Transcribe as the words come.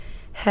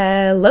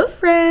Hello,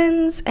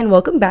 friends, and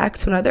welcome back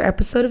to another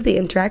episode of the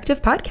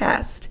Interactive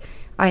Podcast.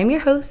 I am your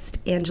host,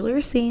 Angela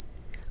Racine.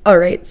 All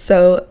right,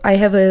 so I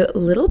have a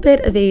little bit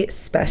of a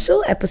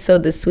special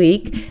episode this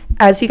week.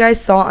 As you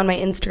guys saw on my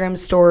Instagram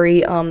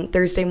story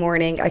Thursday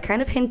morning, I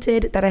kind of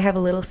hinted that I have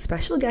a little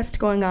special guest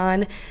going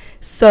on.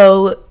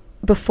 So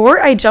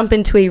before I jump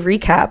into a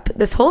recap,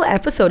 this whole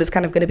episode is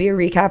kind of going to be a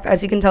recap,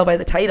 as you can tell by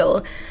the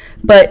title.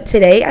 But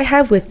today I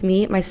have with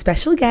me my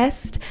special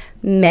guest,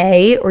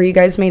 May, or you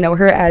guys may know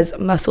her as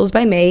Muscles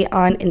by May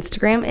on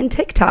Instagram and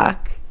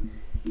TikTok.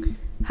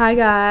 Hi,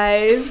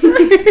 guys.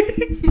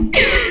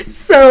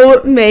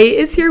 So May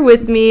is here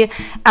with me.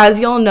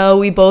 As y'all know,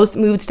 we both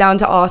moved down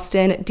to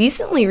Austin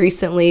decently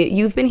recently.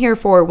 You've been here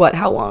for what?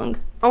 How long?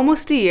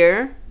 Almost a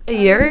year. A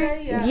year?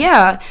 Say,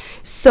 Yeah.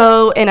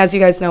 So, and as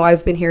you guys know,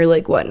 I've been here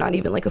not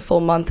even a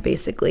full month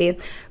basically.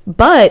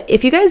 But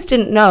if you guys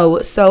didn't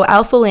know, so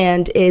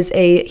ALPHALAND is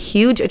a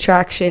huge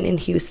attraction in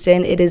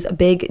Houston. It is a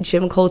big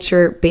gym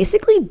culture,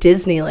 basically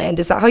Disneyland.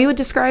 Is that how you would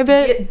describe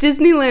it? Yeah,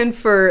 Disneyland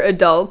for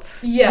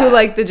adults who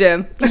like the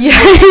gym.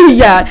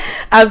 Yeah,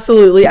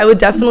 absolutely. I would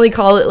definitely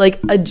call it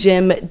a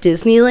gym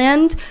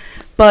Disneyland.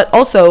 But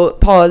also,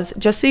 pause,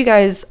 just so you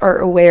guys are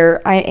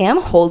aware, I am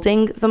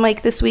holding the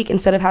mic this week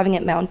instead of having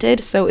it mounted.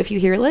 So if you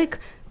hear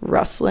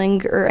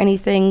rustling or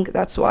anything,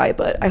 that's why.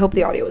 But I hope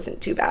the audio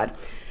isn't too bad.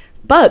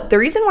 But the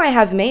reason why I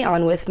have May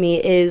on with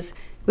me is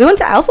we went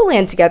to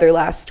ALPHALAND together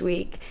last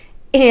week.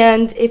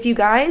 And if you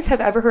guys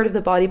have ever heard of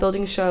the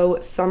bodybuilding show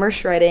Summer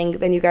Shredding,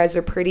 then you guys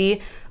are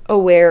pretty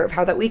aware of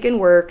how that weekend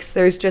works.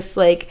 There's just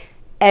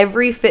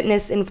every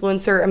fitness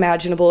influencer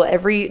imaginable,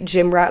 every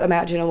gym rat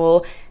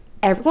imaginable.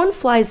 Everyone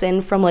flies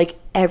in from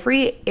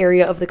every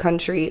area of the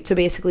country to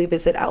basically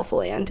visit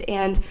ALPHALAND.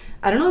 And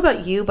I don't know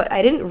about you, but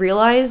I didn't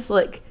realize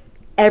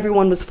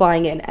everyone was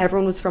flying in.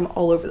 Everyone was from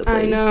all over the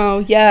place. I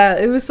know. Yeah,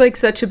 it was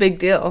such a big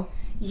deal.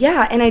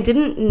 Yeah, and I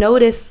didn't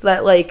notice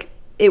that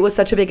it was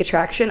such a big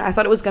attraction. I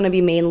thought it was going to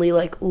be mainly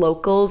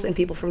locals and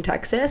people from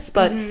Texas,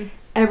 but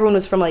everyone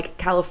was from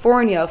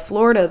California,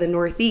 Florida, the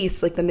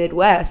Northeast, the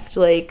Midwest,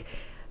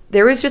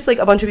 there was just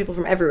a bunch of people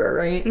from everywhere,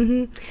 right?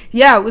 Mm-hmm.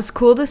 Yeah, it was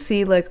cool to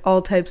see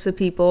all types of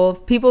people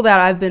that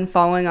I've been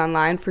following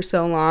online for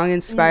so long,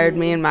 inspired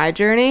me in my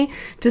journey.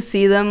 To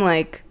see them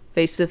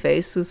face to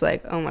face was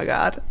oh my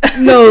god.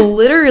 No,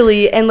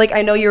 literally. And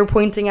I know you were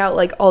pointing out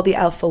all the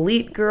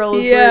ALPHALEAT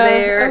girls were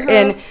there,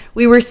 and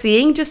we were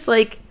seeing just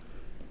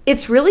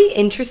it's really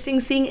interesting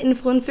seeing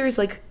influencers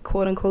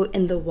quote unquote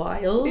in the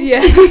wild.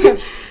 Yeah.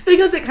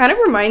 Because it kind of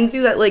reminds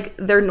you that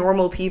they're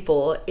normal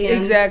people. And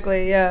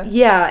exactly, yeah.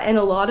 Yeah, and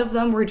a lot of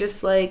them were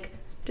just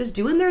just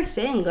doing their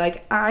thing.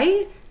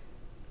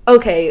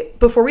 Okay,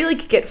 before we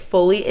get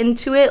fully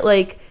into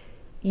it,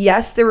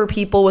 yes, there were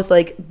people with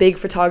big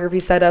photography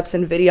setups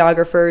and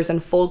videographers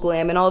and full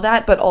glam and all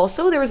that, but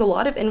also there was a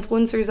lot of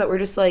influencers that were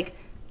just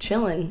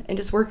chilling and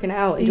just working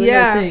out and doing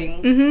their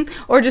thing.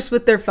 Mm-hmm. Or just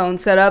with their phone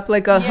set up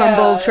a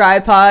humble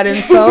tripod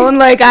and phone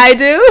I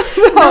do.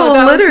 So no,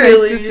 that literally.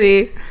 was nice to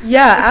see.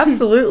 Yeah,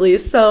 absolutely.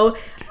 So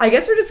I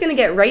guess we're just going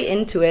to get right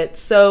into it.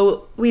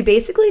 So we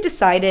basically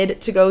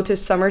decided to go to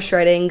Summer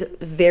Shredding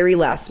very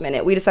last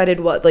minute. We decided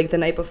the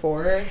night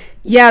before?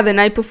 Yeah, the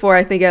night before,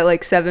 I think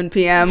at 7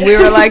 p.m. We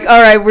were all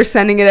right, we're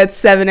sending it at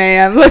 7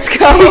 a.m. Let's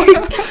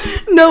go.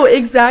 No,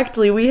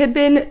 exactly. We had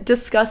been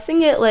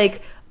discussing it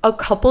a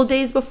couple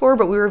days before,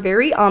 but we were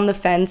very on the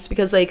fence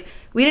because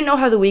we didn't know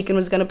how the weekend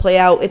was going to play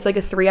out. It's a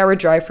 3-hour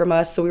drive from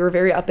us, so we were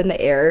very up in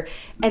the air.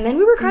 And then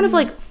we were kind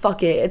of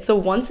fuck it, it's a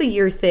once a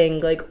year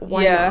thing,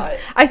 why not?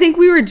 I think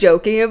we were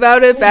joking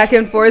about it back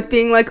and forth,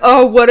 being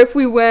oh, what if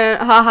we went,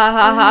 ha ha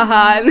ha ha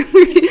ha, and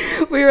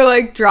then we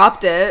were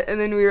dropped it,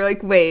 and then we were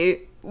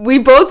wait, we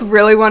both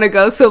really want to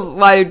go, so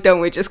why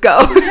don't we just go?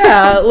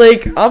 Yeah,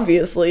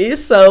 obviously.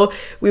 So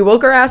we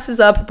woke our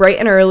asses up bright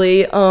and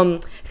early.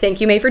 Thank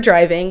you, May, for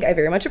driving. I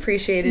very much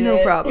appreciated it.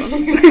 No problem.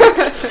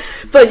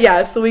 But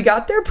yeah, so we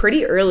got there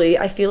pretty early.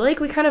 I feel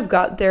we kind of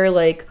got there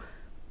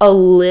a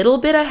little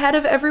bit ahead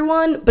of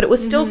everyone, but it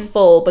was still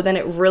full, but then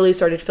it really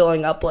started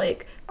filling up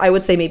I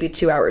would say maybe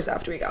 2 hours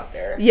after we got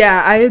there.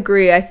 Yeah, I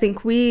agree. I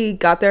think we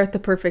got there at the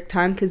perfect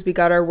time because we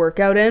got our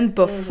workout in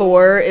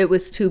before it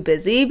was too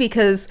busy,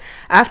 because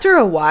after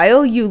a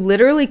while you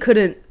literally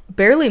couldn't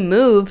barely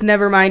move,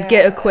 never mind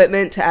get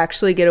equipment to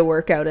actually get a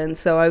workout in.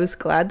 So I was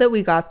glad that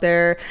we got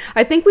there.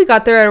 I think we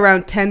got there at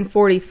around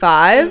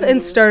 10:45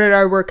 and started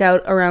our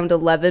workout around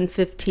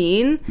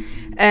 11:15,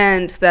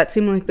 and that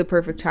seemed like the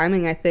perfect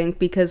timing, I think,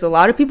 because a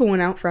lot of people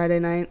went out Friday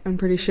night, I'm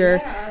pretty sure.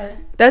 Yeah.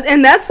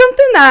 That's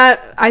something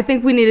that I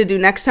think we need to do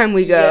next time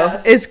we go,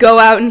 is go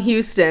out in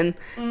Houston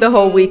the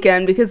whole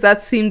weekend, because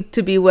that seemed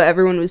to be what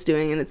everyone was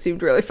doing, and it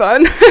seemed really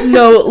fun.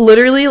 No,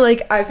 literally,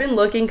 I've been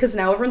looking, because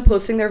now everyone's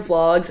posting their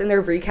vlogs and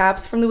their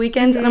recaps from the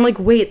weekend, and I'm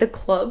wait, the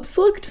clubs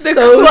looked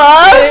so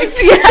clubs?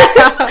 sick.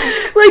 Yeah.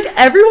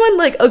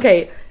 Everyone,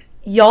 okay,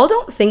 y'all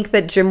don't think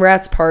that gym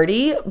rats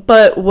party,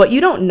 but what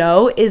you don't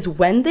know is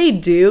when they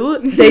do,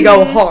 they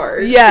go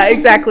hard. Yeah,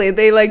 exactly.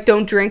 They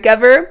don't drink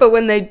ever, but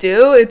when they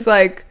do, it's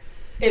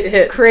it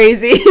hits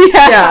crazy.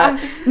 Yeah,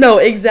 no,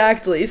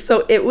 exactly.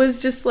 So it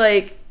was just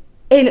like,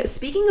 and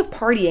speaking of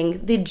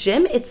partying, the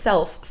gym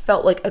itself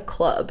felt like a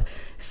club.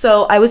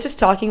 So I was just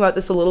talking about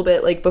this a little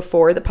bit like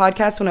before the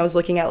podcast when I was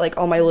looking at like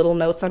all my little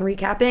notes on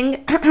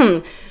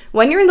recapping.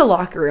 When you're in the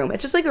locker room,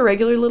 it's just like a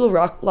regular little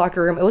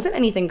locker room. It wasn't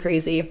anything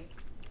crazy.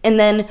 And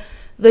then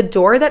the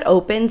door that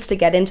opens to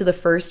get into the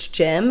first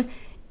gym,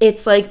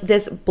 it's like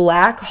this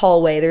black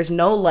hallway. There's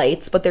no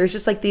lights, but there's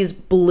just like these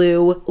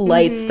blue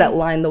lights that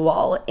line the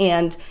wall.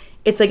 And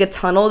it's like a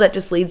tunnel that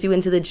just leads you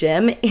into the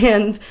gym.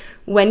 And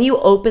when you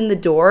open the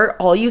door,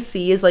 all you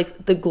see is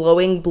like the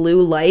glowing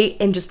blue light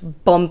and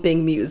just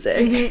bumping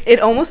music. It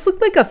almost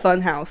looked like a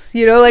fun house,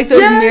 you know, like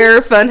those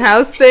mirror fun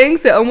house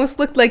things. It almost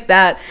looked like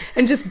that,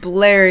 and just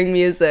blaring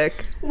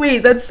music.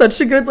 Wait, that's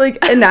such a good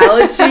like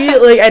analogy.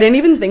 Like I didn't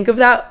even think of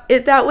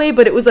it that way,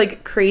 but it was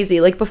like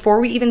crazy. Like before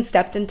we even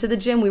stepped into the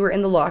gym, we were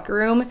in the locker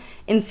room,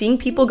 and seeing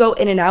people go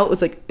in and out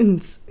was like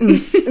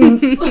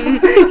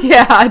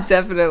Yeah,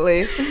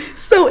 definitely.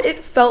 So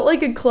it felt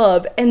like a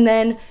club. And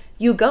then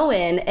you go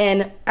in,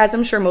 and as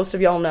I'm sure most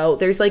of y'all know,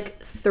 there's like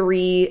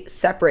 3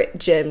 separate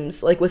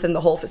gyms like within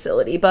the whole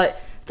facility,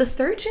 but the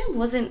third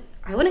gym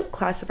I wouldn't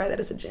classify that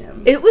as a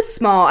gym. It was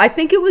small. I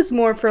think it was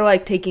more for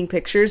like taking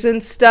pictures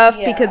and stuff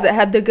because it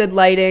had the good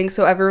lighting,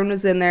 so everyone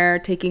was in there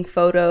taking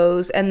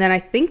photos. And then I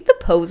think the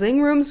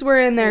posing rooms were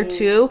in there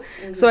too.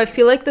 So I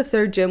feel like the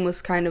third gym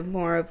was kind of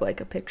more of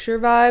like a picture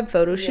vibe,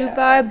 photo shoot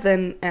vibe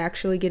than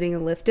actually getting a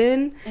lift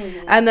in.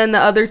 And then the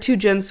other 2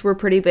 gyms were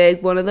pretty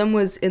big. One of them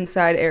was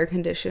inside air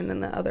conditioned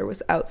and the other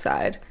was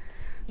outside.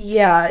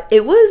 Yeah,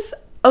 it was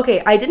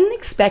okay. I didn't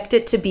expect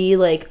it to be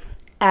like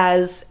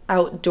as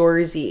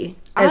outdoorsy.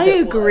 I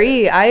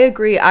agree.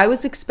 I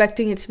was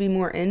expecting it to be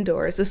more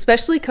indoors,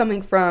 especially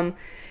coming from,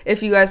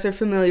 if you guys are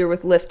familiar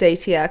with Lift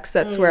ATX,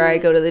 that's where I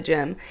go to the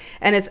gym,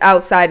 and it's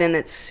outside and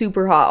it's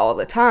super hot all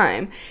the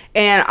time.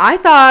 And I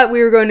thought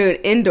we were going to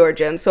an indoor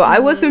gym, so I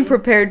wasn't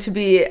prepared to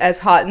be as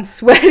hot and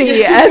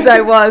sweaty as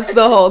I was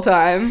the whole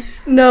time.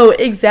 No,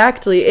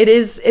 exactly.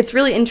 It's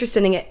really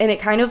interesting, and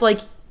it kind of like,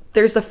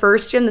 there's the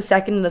first gym, the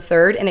second, and the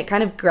third, and it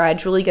kind of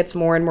gradually gets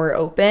more and more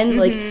open.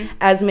 Like,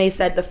 as May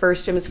said, the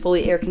first gym is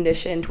fully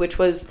air-conditioned, which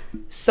was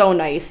so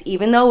nice.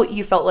 Even though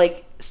you felt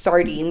like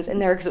sardines in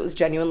there because it was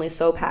genuinely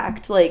so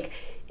packed, like,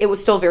 it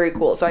was still very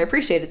cool. So I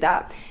appreciated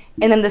that.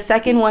 And then the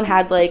second one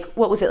had, like,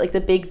 what was it, like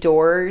the big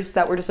doors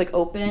that were just, like,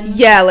 open?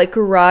 Yeah, like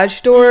garage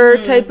door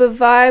type of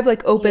vibe,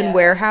 like open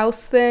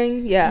warehouse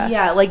thing. Yeah.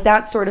 Yeah, like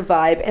that sort of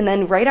vibe. And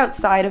then right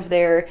outside of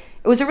there,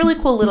 it was a really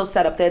cool little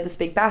setup. They had this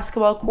big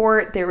basketball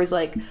court. There was,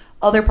 like,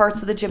 other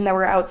parts of the gym that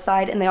were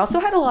outside. And they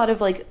also had a lot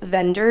of, like,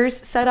 vendors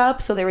set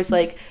up. So there was,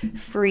 like,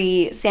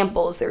 free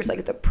samples. There was,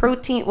 like, the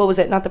protein. What was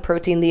it? Not the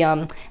protein.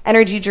 The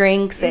energy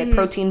drinks. They had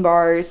protein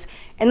bars.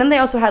 And then they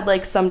also had,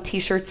 like, some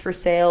T-shirts for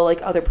sale,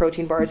 like, other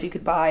protein bars you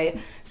could buy.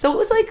 So it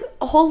was, like,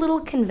 a whole little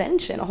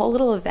convention, a whole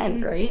little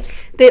event, right?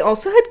 They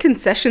also had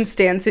concession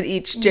stands at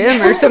each gym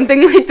or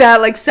something like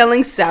that, like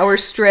selling sour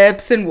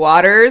strips and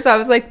waters. I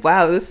was like,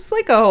 wow, this is,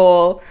 like, a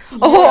whole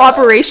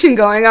operation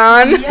going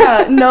on.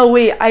 Yeah, no,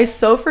 wait, I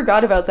so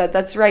forgot about that.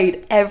 That's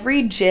right.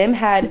 Every gym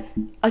had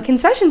a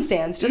concession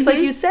stands, just like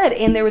you said.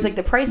 And there was, like,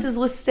 the prices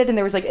listed, and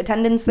there was, like,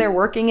 attendants there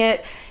working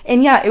it.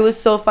 And, yeah, it was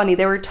so funny.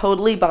 They were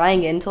totally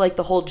buying into, like,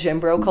 the whole gym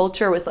bro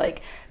culture with,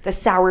 like, the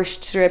sour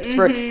strips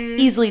for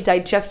easily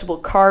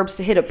digestible carbs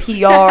to hit a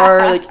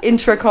PR, like,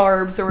 intra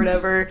carbs or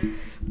whatever.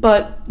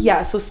 But,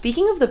 yeah, so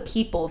speaking of the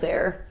people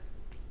there,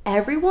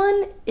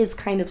 everyone is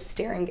kind of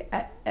staring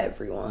at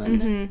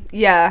everyone.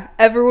 Yeah,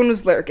 everyone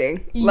was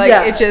lurking.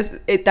 Like,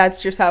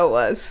 that's just how it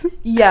was.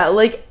 Yeah,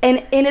 like,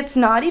 and it's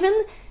not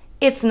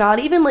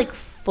even like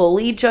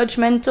fully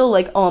judgmental,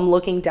 like, oh, I'm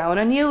looking down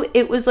on you.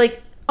 It was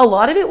like, a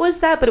lot of it was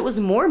that, but it was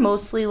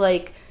mostly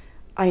like,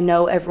 I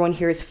know everyone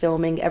here is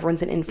filming,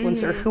 everyone's an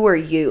influencer. Who are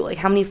you? Like,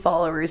 how many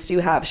followers do you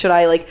have? Should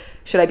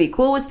I be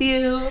cool with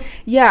you?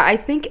 Yeah, I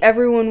think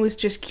everyone was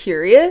just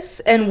curious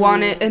and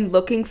wanted and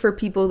looking for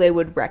people they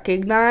would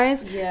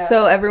recognize. Yeah.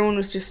 So everyone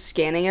was just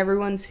scanning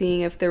everyone, seeing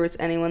if there was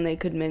anyone they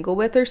could mingle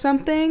with or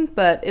something.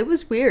 But it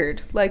was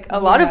weird. Like, a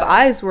lot of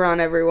eyes were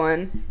on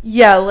everyone.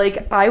 Yeah,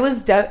 like, I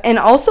was and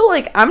also,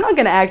 like, I'm not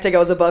gonna act like I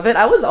was above it.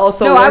 I was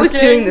also No, working. I was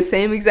doing the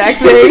same exact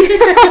thing.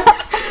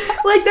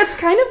 Like, that's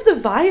kind of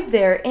the vibe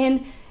there.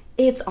 And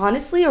it's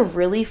honestly a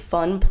really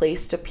fun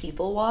place to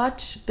people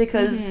watch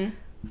because,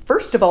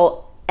 first of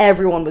all,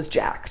 everyone was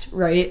jacked,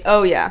 right?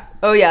 Oh, yeah.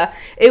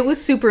 It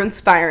was super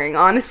inspiring,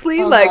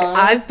 honestly. Like,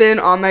 I've been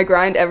on my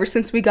grind ever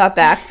since we got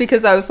back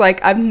because I was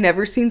like, I've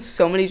never seen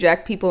so many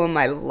jacked people in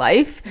my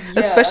life,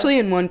 especially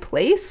in one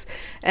place.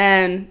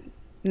 And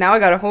now I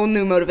got a whole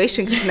new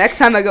motivation because next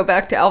time I go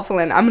back to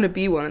ALPHALAND, I'm going to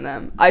be one of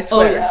them. I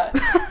swear.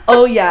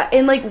 Oh, yeah.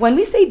 And, like, when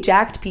we say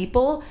jacked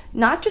people,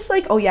 not just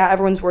like, oh, yeah,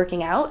 everyone's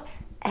working out.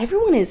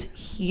 Everyone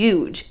is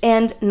huge.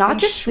 And not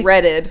just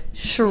shredded.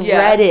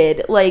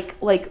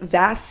 Like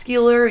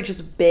vascular,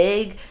 just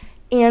big.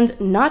 And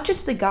not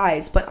just the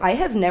guys, but I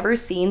have never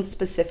seen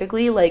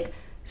specifically, like,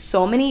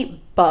 so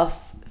many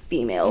buff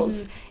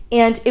females.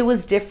 And it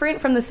was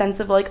different from the sense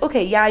of like,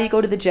 okay, yeah, you go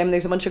to the gym,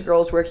 there's a bunch of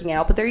girls working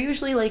out, but they're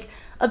usually like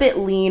a bit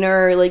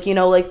leaner, like, you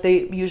know, like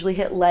they usually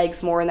hit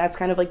legs more, and that's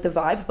kind of like the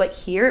vibe. But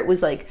here it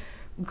was like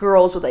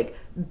girls with like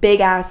big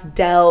ass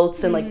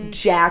delts and like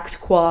jacked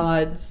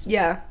quads.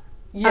 Yeah.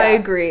 I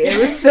agree. It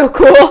was so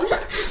cool.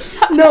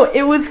 No,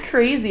 it was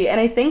crazy.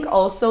 And I think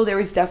also there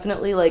was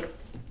definitely like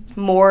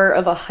more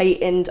of a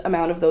heightened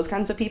amount of those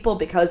kinds of people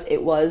because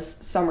it was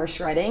summer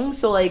shredding.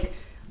 So like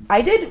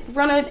I did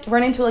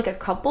run into like a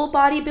couple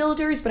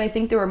bodybuilders, but I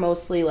think they were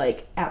mostly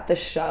like at the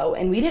show,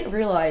 and we didn't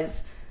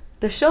realize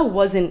the show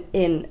wasn't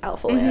in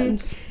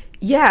ALPHALAND.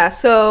 Yeah,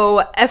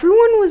 so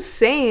everyone was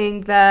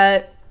saying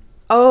that,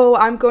 oh,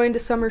 I'm going to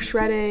summer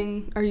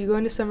shredding. Are you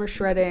going to summer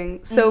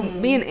shredding? So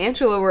me and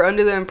Angela were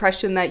under the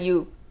impression that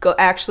you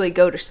actually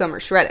go to summer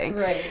shredding.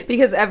 Right.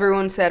 Because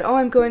everyone said, oh,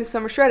 I'm going to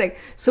summer shredding.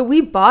 So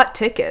we bought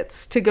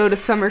tickets to go to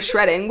summer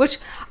shredding, which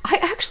I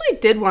actually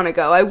did want to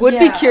go. I would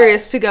be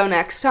curious to go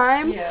next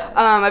time. Yeah.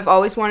 I've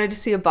always wanted to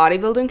see a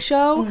bodybuilding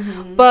show,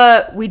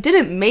 but we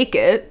didn't make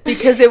it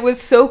because it was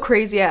so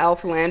crazy at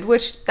ALPHALAND,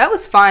 which that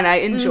was fine. I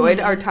enjoyed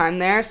our time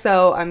there,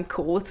 so I'm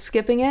cool with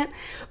skipping it.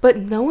 But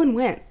no one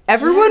went.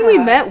 Everyone we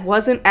met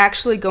wasn't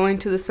actually going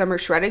to the summer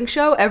shredding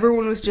show.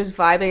 Everyone was just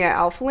vibing at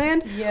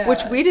ALPHALAND,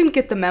 which we didn't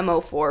get the memo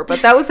for.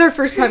 But that was our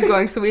first time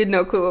going, so we had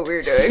no clue what we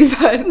were doing.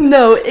 But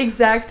no,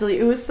 exactly.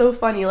 It was so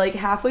funny. Like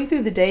halfway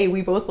through the day,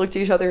 we both looked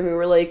at each other and we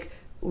were like,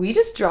 we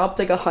just dropped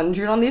like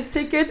 100 on these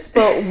tickets,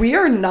 but we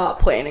are not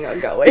planning on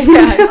going.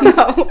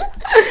 no.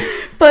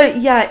 But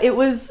yeah, it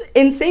was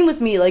insane with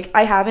me. Like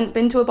I haven't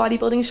been to a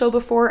bodybuilding show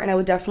before, and I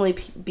would definitely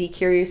be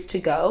curious to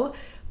go.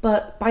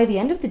 But by the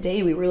end of the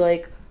day, we were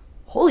like,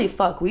 holy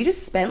fuck, we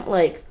just spent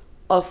like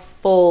a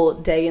full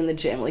day in the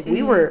gym. Like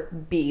we were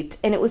beat.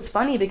 And it was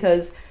funny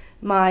because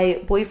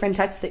my boyfriend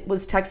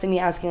was texting me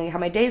asking like how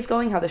my day's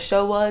going, how the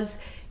show was.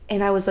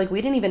 And I was like,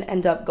 we didn't even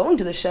end up going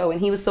to the show.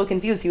 And he was so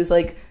confused. He was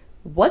like,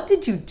 what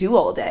did you do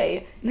all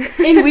day?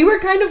 And we were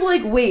kind of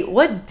like, wait,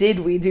 what did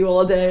we do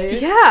all day?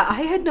 Yeah,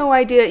 I had no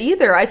idea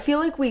either. I feel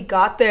like we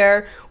got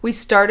there, we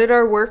started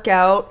our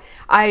workout,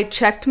 I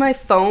checked my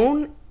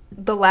phone.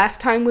 The last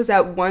time was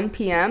at 1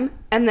 p.m.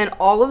 and then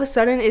all of a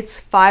sudden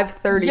it's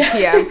 5:30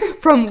 p.m.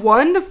 From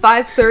 1 to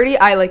 5:30,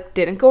 I like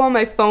didn't go on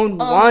my phone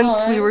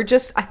once. We were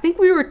just, I think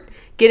we were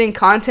getting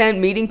content,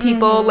 meeting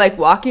people, like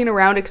walking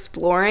around,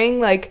 exploring.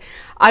 Like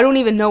I don't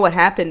even know what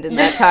happened in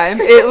that time.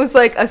 It was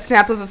like a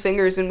snap of a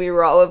fingers and we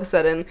were all of a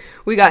sudden,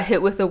 we got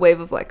hit with a wave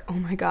of like, oh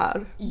my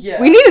God,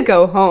 we need to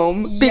go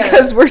home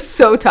because we're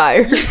so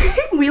tired.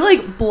 We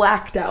like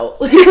blacked out.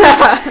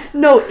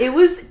 No, it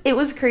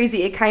was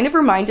crazy. It kind of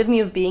reminded me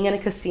of being in a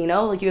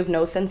casino. Like you have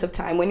no sense of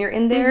time when you're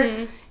in there.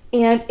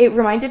 And it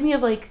reminded me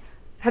of like,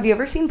 have you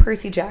ever seen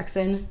Percy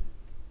Jackson?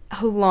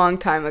 A long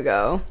time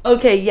ago.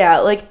 Okay, yeah,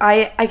 like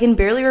I can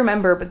barely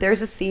remember, but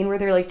there's a scene where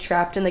they're like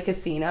trapped in the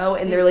casino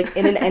and they're like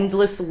in an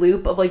endless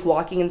loop of like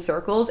walking in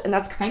circles, and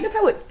that's kind of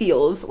how it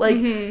feels. Like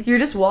you're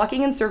just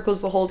walking in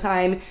circles the whole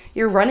time.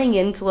 You're running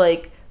into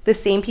like the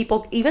same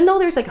people, even though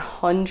there's like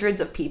hundreds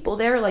of people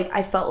there. Like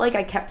I felt like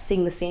I kept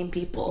seeing the same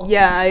people.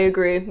 Yeah, I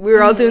agree. We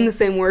were all doing the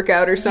same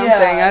workout or something.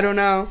 I don't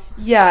know.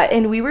 Yeah,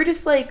 and we were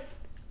just like,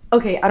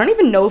 okay, I don't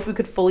even know if we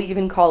could fully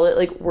even call it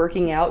like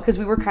working out, because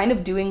we were kind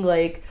of doing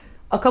like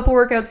a couple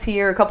workouts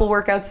here, a couple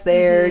workouts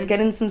there,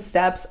 getting some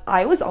steps.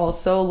 I was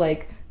also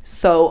like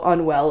so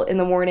unwell in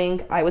the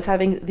morning. I was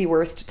having the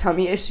worst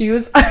tummy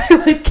issues.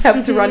 I like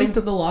kept running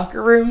to the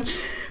locker room.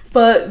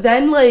 But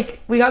then like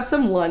we got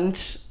some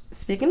lunch.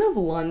 Speaking of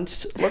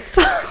lunch, let's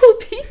talk.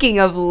 Speaking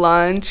of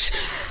lunch,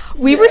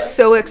 we were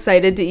so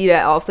excited to eat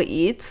at Alpha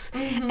Eats.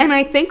 And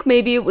I think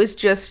maybe it was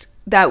just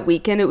that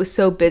weekend, it was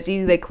so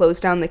busy they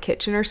closed down the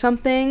kitchen or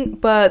something.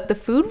 But the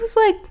food was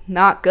like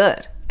not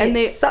good. And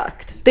it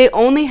sucked. They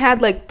only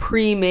had like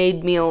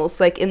pre-made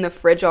meals like in the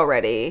fridge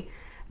already.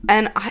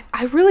 And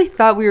I really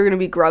thought we were going to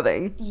be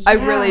grubbing. Yeah. I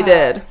really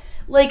did.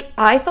 Like,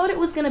 I thought it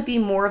was going to be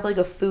more of like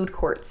a food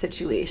court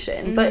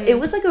situation, but it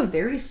was like a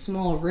very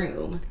small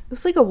room. It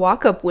was like a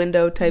walk-up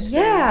window type thing.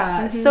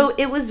 Yeah, so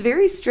it was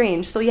very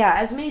strange. So yeah,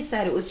 as May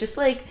said, it was just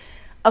like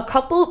a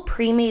couple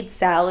pre-made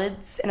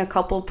salads and a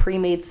couple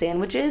pre-made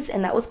sandwiches,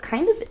 and that was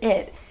kind of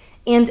it.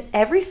 And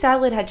every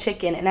salad had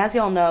chicken, and as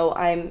y'all know,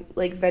 I'm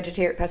like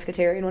vegetarian,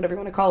 pescatarian, whatever you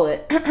want to call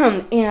it.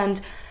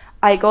 And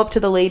I go up to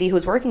the lady who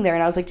was working there,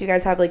 and I was like, do you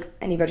guys have like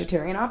any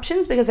vegetarian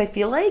options? Because I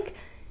feel like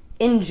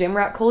in gym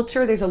rat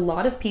culture, there's a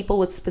lot of people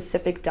with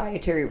specific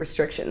dietary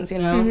restrictions, you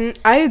know?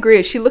 I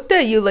agree. She looked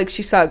at you like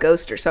she saw a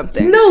ghost or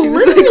something. No, she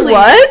was literally.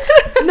 Like,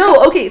 what?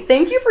 No, okay,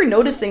 thank you for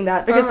noticing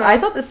that, because I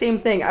thought the same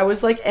thing. I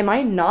was like, am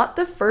I not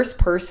the first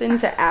person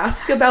to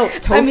ask about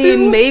tofu? I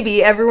mean,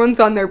 maybe everyone's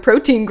on their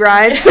protein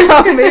grind, so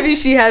maybe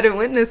she hadn't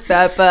witnessed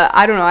that, but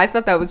I don't know. I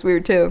thought that was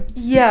weird too.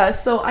 Yeah,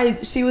 so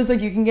she was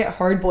like, you can get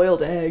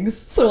hard-boiled eggs.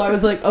 So I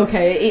was like,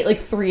 okay, I ate like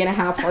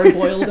 3.5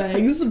 hard-boiled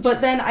eggs,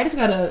 but then I just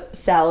got a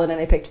salad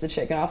and I picked the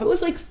chicken off. It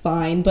was like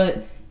fine,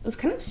 but it was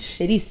kind of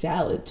shitty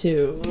salad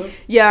too.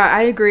 Yeah,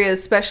 I agree.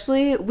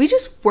 Especially, we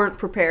just weren't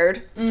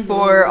prepared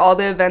for all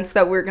the events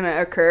that were going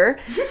to occur.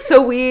 So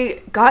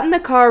we got in the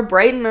car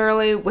bright and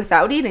early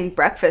without eating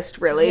breakfast,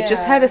 really. Yeah.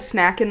 Just had a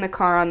snack in the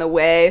car on the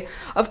way.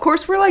 Of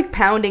course, we're like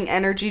pounding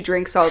energy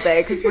drinks all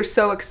day because we're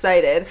so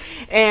excited.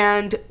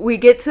 And we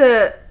get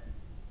to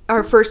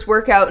our first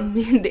workout, and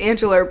me and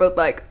Angela are both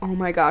like, oh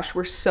my gosh,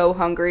 we're so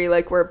hungry,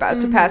 like we're about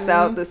to pass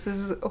out, this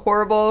is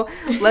horrible,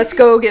 let's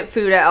go get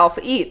food at Alpha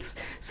Eats.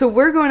 So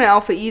we're going to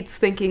Alpha Eats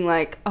thinking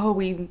like, oh,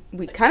 we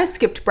kind of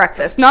skipped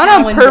breakfast, not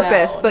on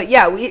purpose, but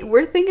yeah,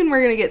 we're thinking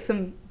we're gonna get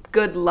some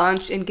good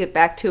lunch and get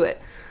back to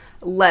it.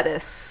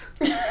 Lettuce.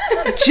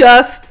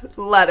 Just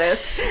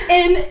lettuce.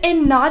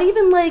 And not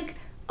even like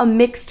a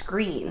mixed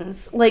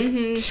greens,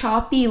 like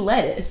choppy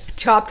lettuce,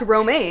 chopped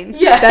romaine.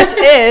 Yeah, that's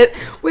it,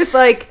 with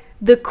like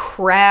the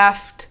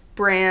Kraft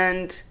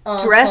brand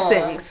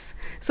dressings.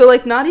 So,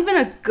 like, not even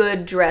a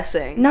good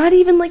dressing. Not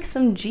even, like,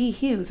 some G.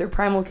 Hughes or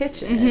Primal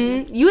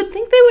Kitchen. You would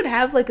think they would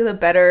have, like, the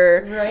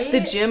better, right?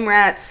 The Gym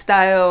Rat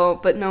style,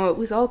 but no, it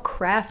was all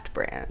Kraft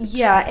brand.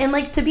 Yeah, and,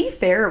 like, to be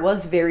fair, it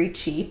was very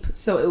cheap.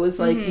 So it was,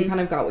 like, you kind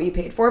of got what you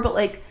paid for. But,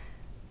 like,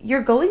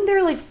 you're going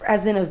there, like,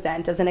 as an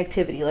event, as an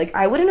activity. Like,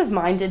 I wouldn't have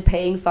minded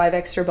paying $5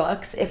 extra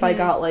if I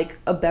got, like,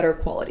 a better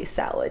quality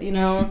salad, you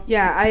know?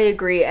 Yeah, I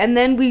agree. And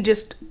then we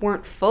just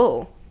weren't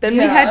full. Then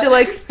we had to,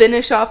 like,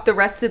 finish off the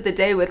rest of the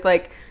day with,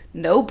 like,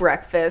 no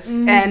breakfast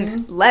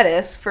and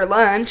lettuce for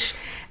lunch.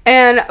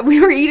 And we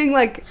were eating,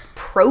 like,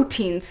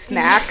 protein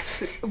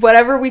snacks,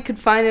 whatever we could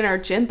find in our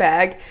gym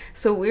bag.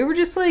 So we were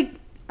just, like,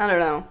 I don't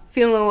know,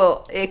 feeling a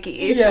little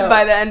icky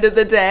by the end of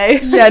the day.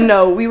 Yeah,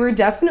 no, we were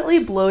definitely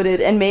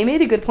bloated. And May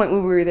made a good point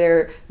when we were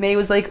there. May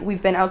was like,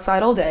 we've been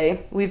outside all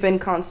day. We've been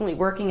constantly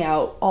working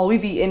out. All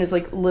we've eaten is,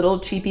 like, little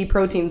cheapy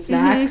protein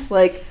snacks.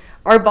 Like,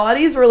 our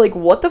bodies were like,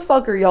 what the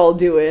fuck are y'all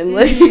doing?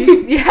 Like,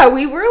 yeah,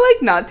 we were,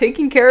 like, not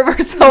taking care of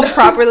ourselves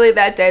properly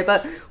that day.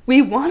 But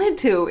we wanted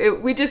to.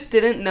 We just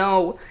didn't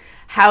know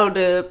how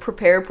to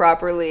prepare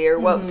properly or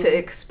what to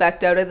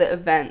expect out of the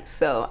event.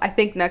 So I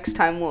think next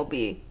time we'll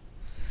be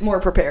more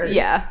prepared.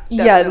 Yeah,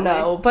 definitely. Yeah,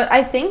 no, but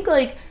I think,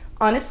 like,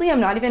 honestly, I'm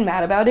not even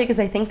mad about it because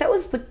I think that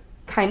was the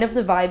kind of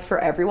the vibe for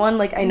everyone.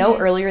 Like, I know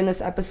earlier in this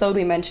episode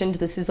we mentioned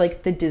this is,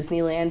 like, the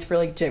Disneyland for,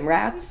 like, gym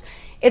rats.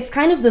 It's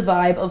kind of the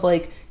vibe of,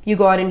 like, you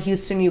go out in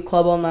Houston, you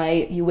club all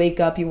night, you wake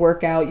up, you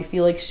work out, you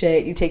feel like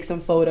shit, you take some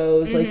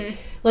photos,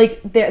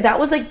 that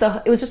was, like,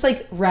 it was just,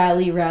 like,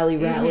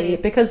 rally,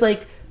 because,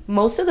 like,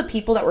 most of the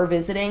people that were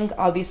visiting,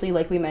 obviously,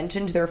 like we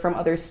mentioned, they're from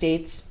other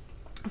states,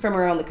 from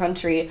around the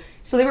country,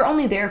 so they were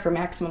only there for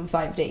maximum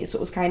 5 days. So it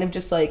was kind of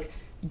just like,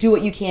 do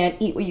what you can,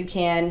 eat what you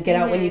can, get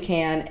out when you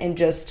can, and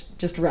just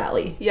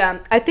rally. Yeah,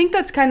 I think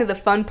that's kind of the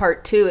fun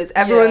part too, is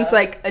everyone's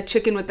like a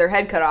chicken with their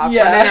head cut off.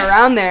 Yeah. And then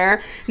around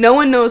there, no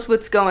one knows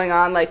what's going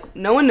on. Like,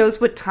 no one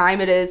knows what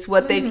time it is,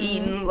 what they've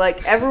eaten.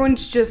 Like,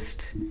 everyone's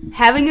just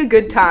having a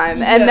good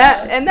time, and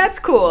that's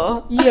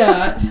cool.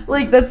 Yeah,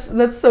 like that's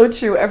so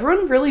true.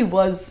 Everyone really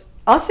was,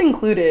 us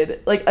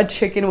included, like a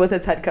chicken with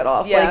its head cut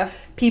off. Yeah. Like,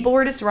 people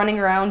were just running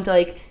around,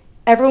 like,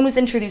 everyone was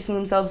introducing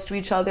themselves to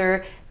each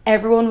other.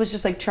 Everyone was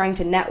just, like, trying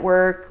to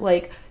network,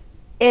 like,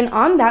 and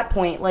on that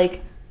point,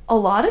 like, a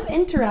lot of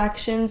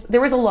interactions,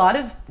 there was a lot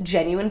of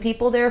genuine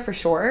people there for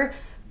sure,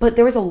 but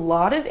there was a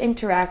lot of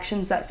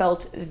interactions that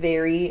felt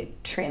very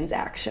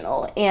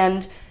transactional.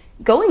 And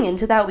going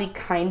into that, we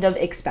kind of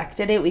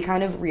expected it. We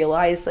kind of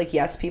realized, like,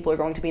 yes, people are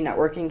going to be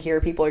networking here.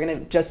 People are going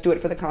to just do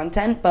it for the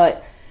content.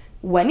 But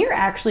when you're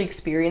actually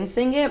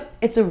experiencing it,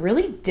 it's a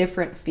really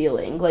different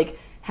feeling. Like,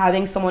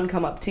 having someone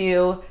come up to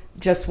you,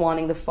 just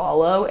wanting to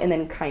follow, and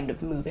then kind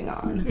of moving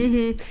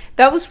on.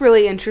 That was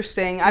really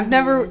interesting. I've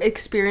never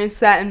experienced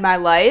that in my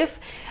life.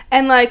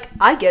 And, like,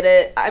 I get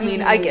it. I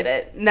mean, I get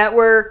it.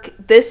 Network,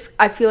 this,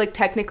 I feel like,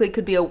 technically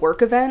could be a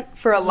work event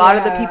for a lot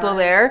of the people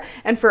there.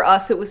 And for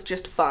us, it was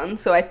just fun.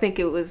 So I think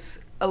it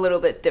was a little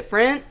bit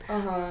different.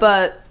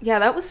 But, yeah,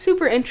 that was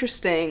super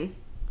interesting.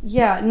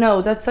 Yeah,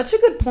 no, that's such a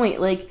good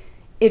point. Like,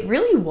 it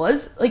really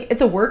was, like,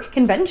 it's a work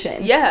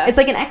convention. Yeah. It's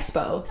like an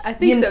expo. I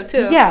think so,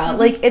 too. Yeah,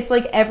 like, it's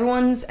like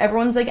everyone's,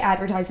 like,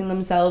 advertising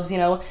themselves, you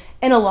know?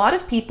 And a lot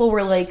of people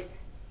were, like,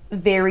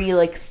 very,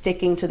 like,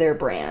 sticking to their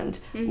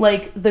brand.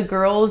 Like, the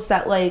girls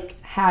that, like,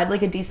 had,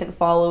 like, a decent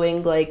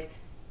following, like,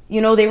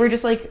 you know, they were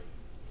just, like,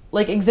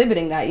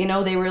 exhibiting that, you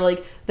know? They were,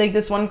 like,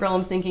 this one girl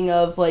I'm thinking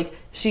of, like,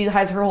 she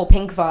has her whole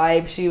pink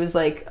vibe. She was,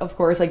 like, of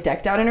course, like,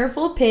 decked out in her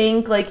full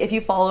pink. Like, if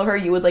you follow her,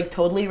 you would, like,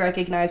 totally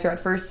recognize her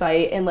at first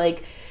sight. And,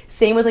 like,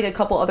 same with, like, a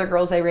couple other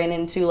girls I ran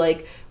into.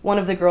 Like, one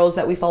of the girls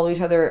that we follow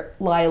each other,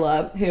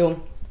 Lila,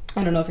 who,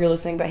 I don't know if you're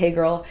listening, but hey,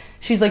 girl,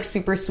 she's, like,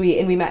 super sweet,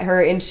 and we met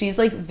her, and she's,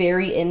 like,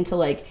 very into,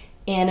 like,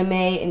 anime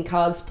and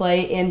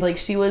cosplay, and, like,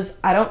 she was,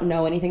 I don't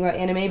know anything about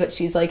anime, but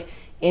she's, like,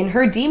 in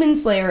her Demon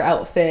Slayer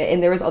outfit,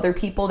 and there was other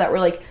people that were,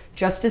 like,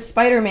 dressed as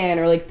Spider-Man,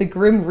 or, like, the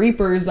Grim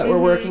Reapers that were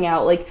working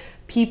out. Like,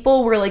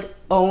 people were like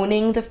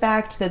owning the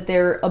fact that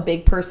they're a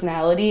big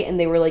personality, and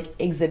they were like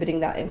exhibiting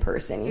that in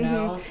person, you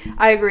know?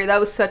 I agree. That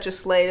was such a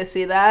slay to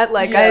see that.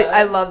 Like,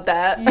 I love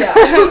that.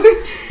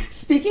 Yeah.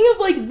 Speaking of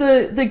like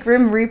the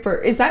Grim Reaper,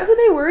 is that who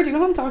they were? Do you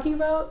know who I'm talking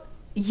about?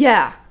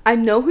 Yeah, I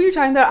know who you're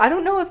talking about. I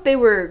don't know if they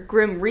were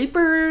Grim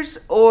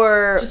Reapers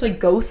or... just like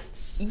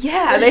ghosts?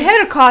 Yeah, they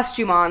had a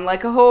costume on,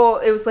 like a whole...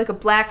 It was like a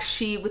black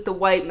sheet with the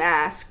white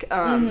mask.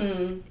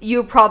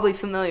 You're probably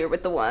familiar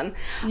with the one.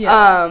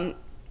 Yeah.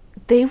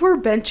 They were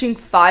benching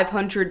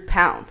 500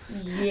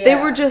 pounds. Yeah. They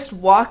were just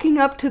walking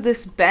up to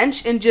this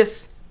bench and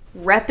just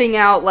repping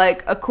out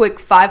like a quick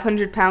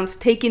 500 pounds,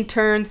 taking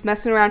turns,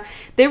 messing around.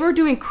 They were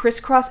doing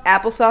crisscross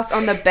applesauce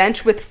on the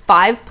bench with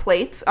 5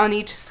 plates on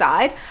each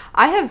side.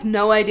 I have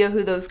no idea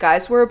who those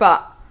guys were,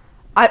 but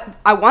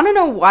I want to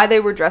know why they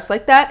were dressed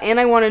like that, and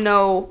I want to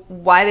know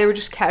why they were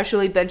just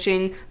casually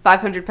benching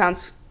 500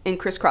 pounds in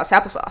crisscross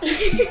applesauce.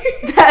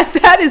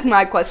 that is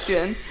my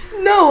question.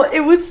 No,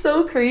 it was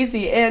so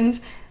crazy. And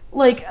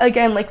like,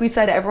 again, like we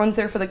said, everyone's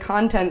there for the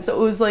content, so it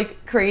was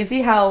like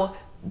crazy how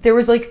there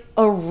was like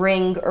a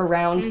ring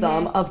around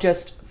them of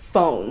just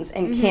phones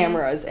and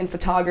cameras and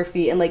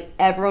photography, and like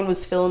everyone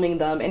was filming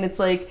them, and it's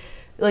like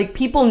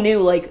people knew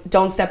like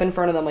don't step in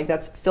front of them, like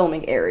that's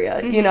filming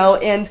area, you know.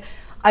 And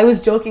I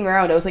was joking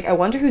around, I was like, I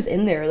wonder who's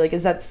in there, like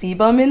is that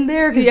C-Bum in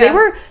there? Because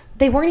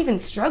they weren't even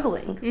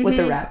struggling with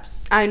the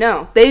reps. I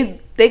know, they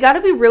got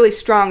to be really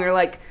strong, or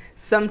like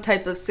some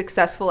type of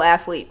successful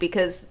athlete,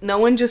 because no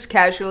one just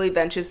casually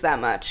benches that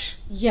much.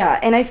 Yeah,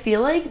 and I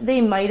feel like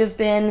they might have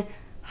been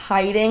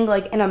hiding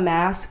like in a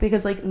mask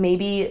because like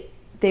maybe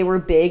they were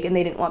big and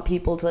they didn't want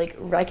people to like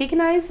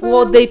recognize them.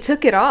 Well, they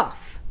took it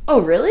off. Oh,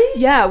 really?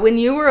 Yeah, when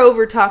you were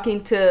over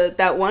talking to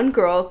that one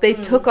girl, they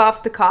took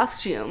off the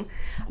costume.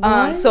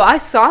 So I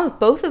saw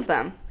both of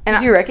them. And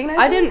Did you recognize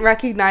them? I didn't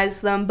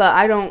recognize them, but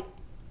I don't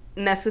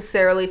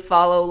necessarily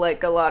follow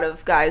like a lot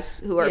of guys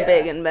who are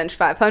big and bench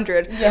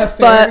 500. Yeah,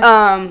 fair.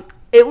 But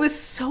it was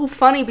so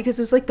funny because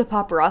it was like the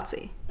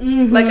paparazzi.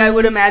 Like I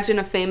would imagine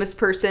a famous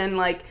person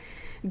like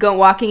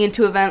walking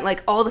into an event,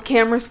 like all the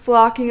cameras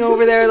flocking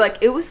over there, like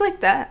it was like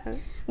that.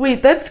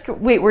 Wait,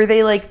 were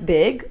they like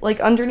big, like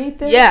underneath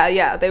there?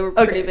 Yeah, they were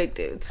pretty big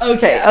dudes.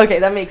 Okay, yeah. Okay,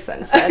 that makes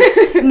sense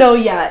then. No,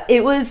 yeah,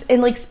 it was.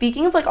 And like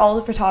speaking of like all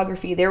the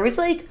photography, there was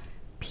like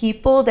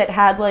people that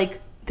had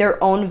like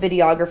their own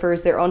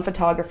videographers, their own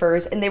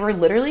photographers, and they were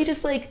literally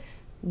just like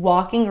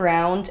walking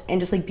around and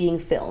just like being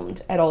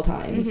filmed at all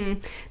times.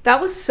 That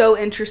was so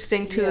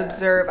interesting to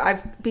observe.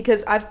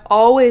 Because I've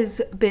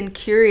always been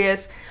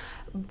curious,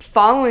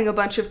 following a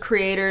bunch of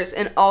creators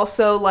and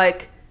also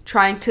like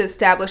trying to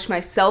establish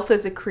myself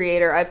as a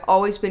creator. I've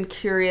always been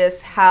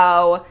curious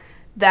how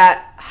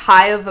that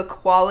high of a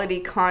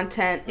quality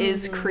content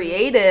is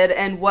created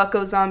and what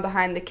goes on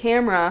behind the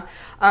camera.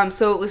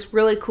 So it was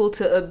really cool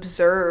to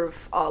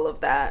observe all of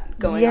that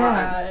going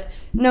on.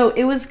 No,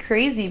 it was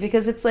crazy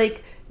because it's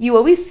like you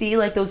always see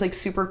like those like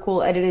super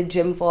cool edited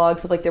gym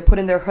vlogs of like they're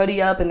putting their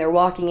hoodie up and they're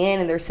walking in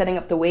and they're setting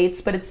up the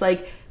weights, but it's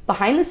like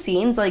behind the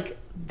scenes, like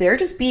they're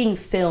just being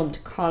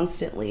filmed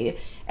constantly.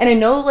 And I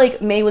know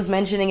like May was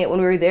mentioning it when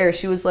we were there.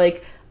 She was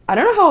like, I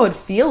don't know how I would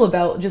feel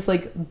about just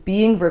like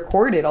being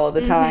recorded all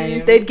the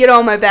time. They'd get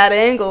all my bad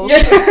angles.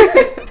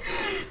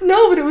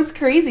 No, but it was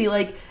crazy.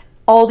 Like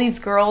all these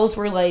girls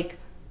were like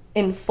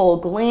in full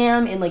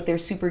glam in like their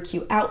super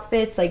cute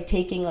outfits, like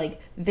taking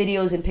like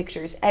videos and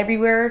pictures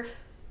everywhere.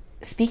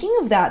 Speaking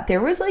of that,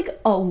 there was like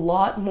a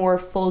lot more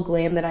full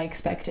glam than I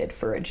expected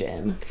for a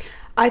gym.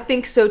 I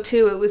think so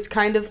too. It was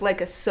kind of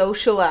like a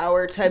social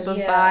hour type of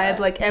vibe.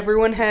 Like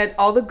everyone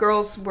all the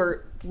girls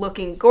were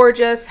looking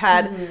gorgeous,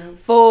 had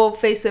full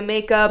face of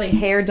makeup, like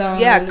hair done.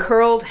 Yeah,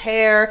 curled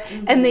hair.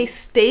 And they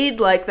stayed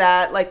like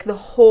that like the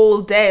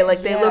whole day.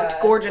 Like they looked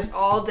gorgeous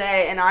all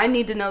day. And I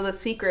need to know the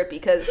secret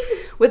because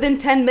within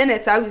 10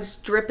 minutes I was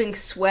dripping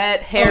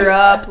sweat, hair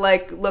up,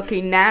 like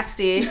looking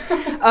nasty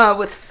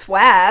with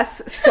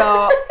swass.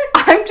 So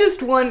I'm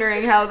just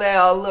wondering how they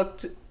all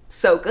looked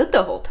so good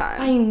the whole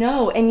time. I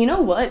know. And you know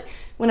what?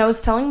 When I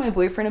was telling my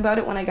boyfriend about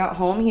it when I got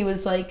home, he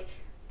was like,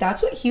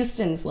 that's what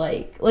Houston's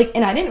like. Like,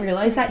 and I didn't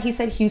realize that. He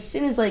said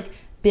Houston is like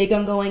big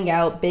on going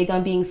out, big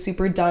on being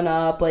super done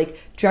up, like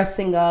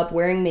dressing up,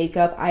 wearing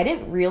makeup. I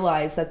didn't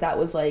realize that that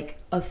was like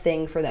a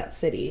thing for that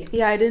city.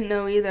 Yeah, I didn't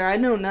know either. I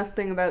know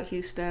nothing about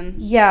Houston.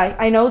 Yeah,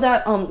 I know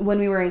that when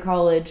we were in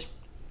college,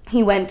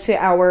 he went to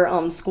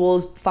our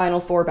school's Final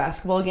Four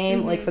basketball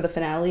game, like for the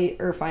finale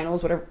or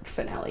finals, whatever,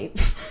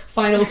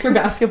 finals for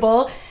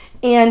basketball.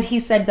 And he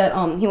said that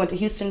he went to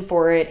Houston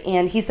for it,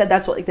 and he said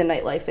that's what like the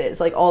nightlife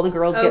is. Like all the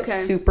girls get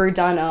super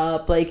done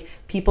up, like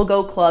people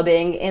go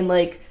clubbing, and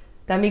like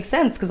that makes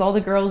sense because all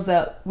the girls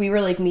that we were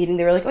like meeting,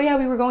 they were like, oh yeah,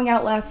 we were going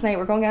out last night,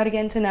 we're going out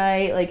again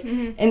tonight, like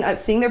and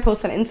seeing their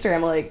posts on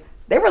Instagram, like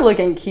they were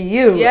looking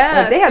cute.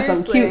 Yeah, like, they had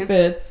seriously. some cute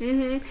fits.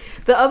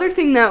 The other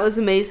thing that was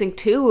amazing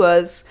too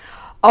was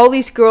all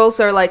these girls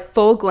are like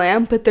full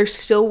glam, but they're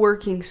still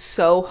working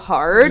so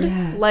hard.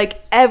 Yes. Like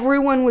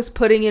everyone was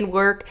putting in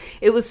work.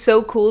 It was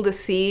so cool to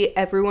see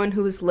everyone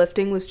who was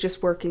lifting was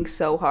just working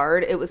so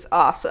hard. It was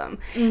awesome.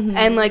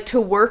 And like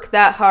to work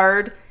that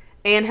hard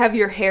and have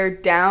your hair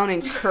down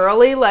and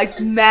curly, like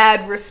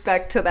mad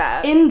respect to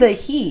that. In the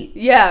heat.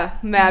 Yeah,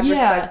 mad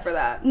respect for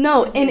that.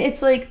 No, and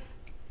it's like,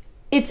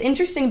 it's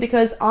interesting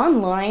because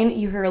online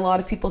you hear a lot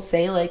of people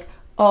say like,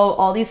 oh,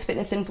 all these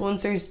fitness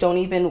influencers don't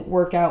even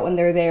work out when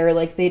they're there.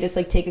 Like, they just,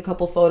 like, take a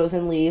couple photos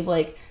and leave.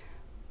 Like,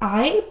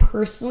 I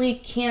personally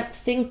can't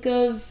think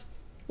of...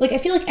 Like, I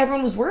feel like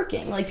everyone was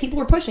working. Like, people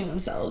were pushing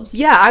themselves.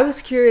 Yeah, I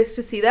was curious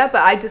to see that,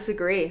 but I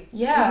disagree.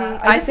 Yeah,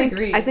 I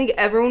disagree. I think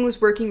everyone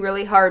was working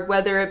really hard,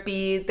 whether it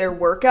be their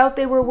workout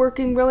they were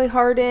working really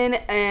hard in,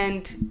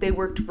 and they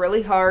worked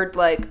really hard,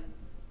 like,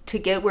 to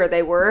get where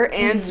they were,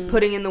 and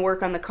putting in the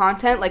work on the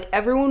content. Like,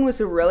 everyone was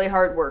a really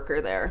hard worker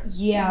there.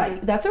 Yeah,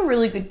 that's a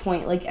really good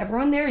point. Like,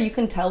 everyone there, you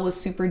can tell, was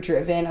super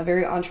driven, a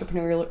very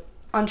entrepreneurial,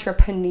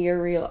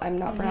 I'm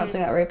not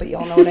pronouncing that right, but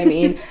y'all know what I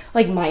mean,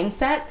 like,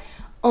 mindset.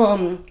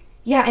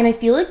 Yeah, and I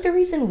feel like the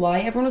reason why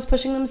everyone was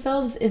pushing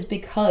themselves is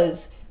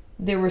because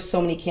there were so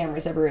many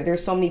cameras everywhere. There were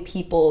so many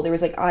people. There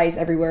was, like, eyes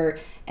everywhere,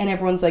 and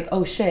everyone's like,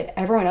 oh, shit,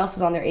 everyone else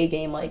is on their A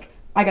game. Like,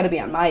 I gotta be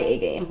on my A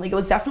game. Like, it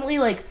was definitely,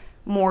 like,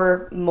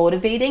 more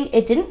motivating.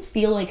 It didn't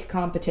feel like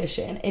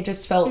competition. It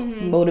just felt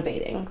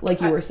motivating, like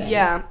you were saying.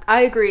 Yeah,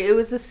 I agree. It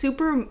was a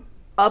super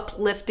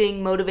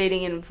uplifting,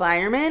 motivating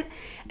environment.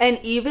 And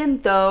even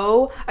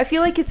though I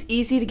feel like it's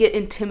easy to get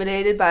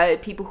intimidated by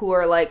people who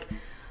are like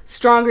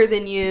stronger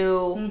than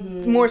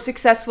you, more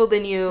successful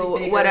than you,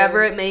 Bigger.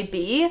 whatever it may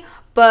be,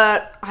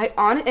 but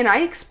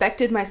I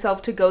expected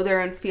myself to go there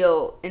and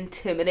feel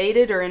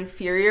intimidated or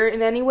inferior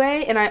in any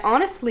way, and I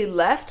honestly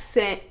left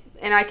saying,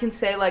 and I can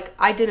say, like,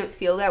 I didn't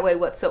feel that way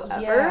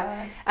whatsoever.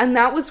 Yeah. And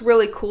that was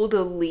really cool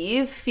to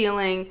leave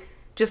feeling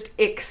just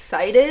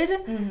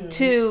excited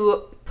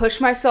to push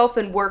myself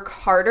and work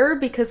harder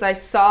because I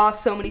saw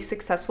so many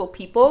successful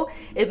people.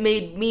 It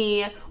made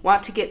me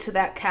want to get to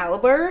that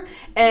caliber.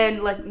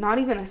 And, like, not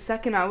even a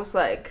second I was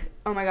like,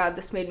 oh my God,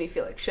 this made me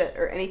feel like shit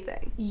or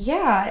anything.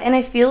 Yeah, and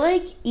I feel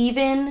like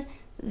even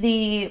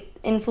the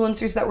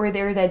influencers that were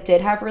there that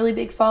did have really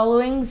big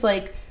followings,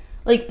 like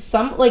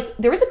some, like,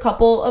 there was a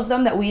couple of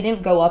them that we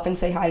didn't go up and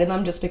say hi to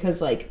them just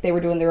because, like, they were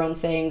doing their own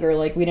thing, or,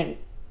 like, we didn't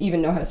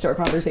even know how to start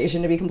a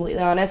conversation, to be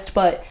completely honest.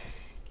 But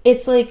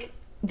it's, like,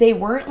 they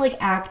weren't, like,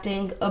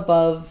 acting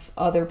above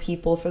other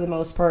people for the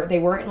most part. They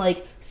weren't,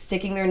 like,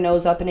 sticking their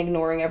nose up and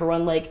ignoring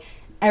everyone. Like,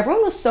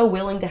 everyone was so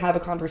willing to have a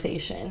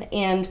conversation.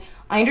 And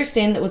I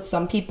understand that with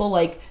some people,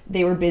 like,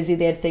 they were busy,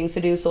 they had things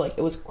to do, so, like,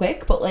 it was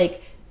quick. But,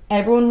 like,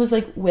 everyone was,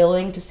 like,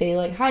 willing to say,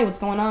 like, hi, what's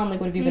going on? Like,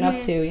 what have you been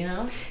up to, you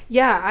know?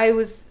 Yeah, I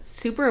was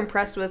super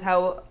impressed with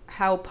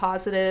how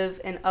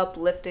positive and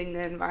uplifting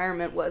the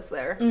environment was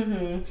there.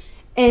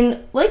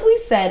 And like we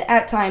said,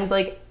 at times,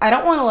 like, I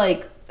don't want to,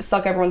 like,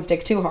 suck everyone's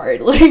dick too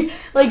hard.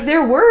 Like,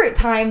 there were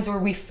times where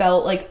we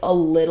felt, like, a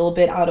little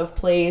bit out of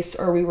place,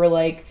 or we were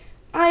like,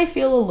 I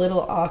feel a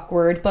little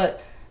awkward.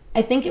 But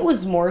I think it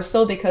was more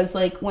so because,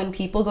 like, when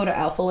people go to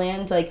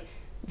ALPHALAND, like,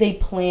 they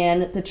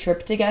plan the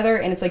trip together,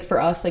 and it's like,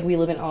 for us, like, we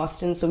live in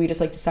Austin, so we just,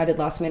 like, decided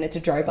last minute to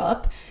drive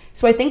up.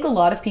 So I think a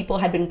lot of people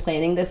had been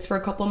planning this for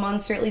a couple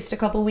months, or at least a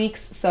couple weeks,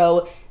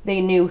 so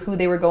they knew who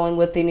they were going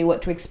with, they knew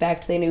what to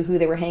expect, they knew who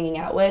they were hanging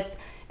out with.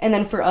 And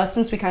then for us,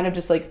 since we kind of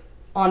just, like,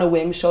 on a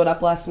whim showed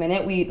up last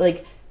minute, we,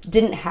 like,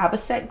 didn't have a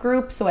set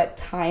group, so at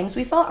times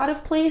we felt out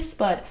of place,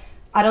 but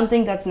I don't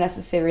think that's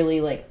necessarily,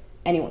 like,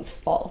 anyone's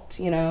fault,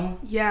 you know?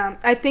 Yeah,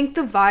 I think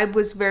the vibe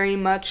was very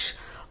much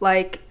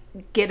like,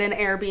 get an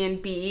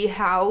Airbnb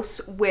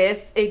house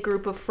with a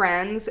group of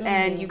friends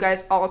and you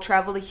guys all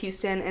travel to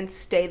Houston and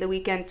stay the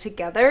weekend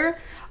together.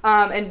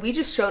 And we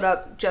just showed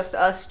up, just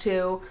us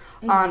two,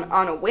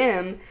 on a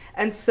whim.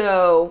 And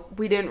so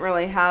we didn't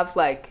really have,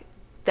 like,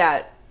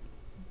 that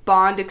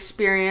bond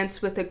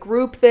experience with a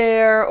group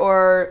there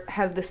or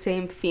have the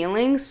same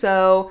feeling.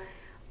 So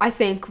I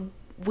think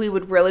we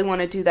would really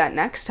want to do that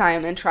next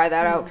time and try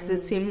that out, because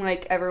it seemed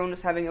like everyone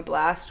was having a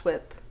blast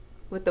with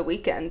the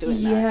weekend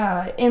doing that.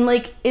 Yeah, and,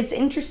 like, it's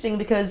interesting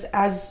because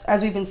as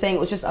we've been saying, it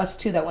was just us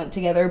two that went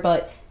together,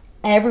 but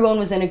everyone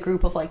was in a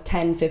group of, like,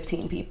 10,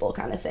 15 people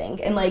kind of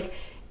thing. And, like,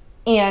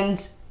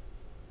 and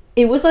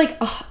it was, like,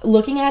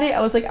 looking at it,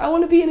 I was like, I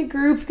want to be in a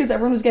group, because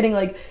everyone was getting,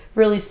 like,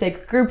 really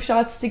sick group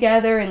shots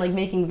together and, like,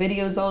 making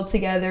videos all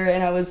together,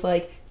 and I was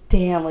like,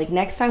 damn, like,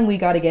 next time we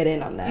got to get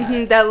in on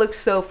that. That looks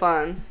so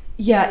fun.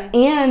 Yeah,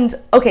 and,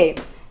 okay,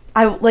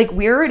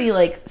 we're already,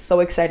 like,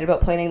 so excited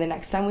about planning the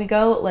next time we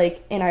go,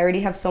 like, and I already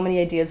have so many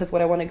ideas of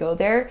what I want to go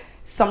there.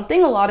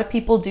 Something a lot of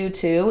people do,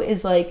 too,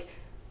 is, like,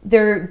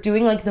 they're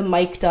doing, like, the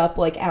mic'd up,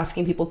 like,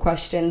 asking people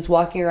questions,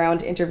 walking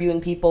around,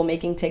 interviewing people,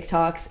 making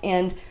TikToks,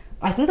 and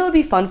I think that would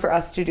be fun for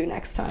us to do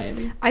next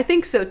time. I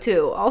think so,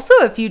 too. Also,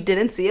 if you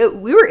didn't see it,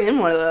 we were in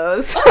one of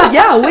those.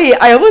 Yeah, wait,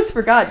 I almost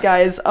forgot,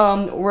 guys.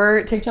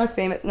 We're TikTok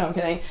famous. No, I'm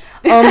kidding.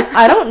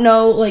 I don't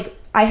know, like,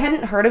 I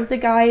hadn't heard of the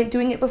guy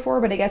doing it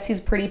before, but I guess he's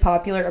pretty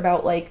popular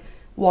about, like,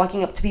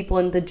 walking up to people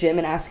in the gym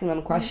and asking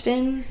them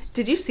questions.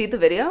 Did you see the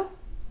video?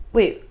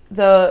 Wait,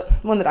 the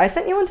one that I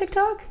sent you on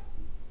TikTok?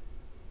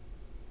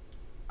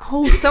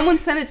 Oh, someone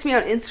sent it to me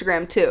on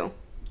Instagram too.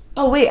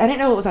 Oh, wait, I didn't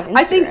know it was on Instagram.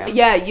 I think,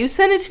 yeah, you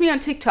sent it to me on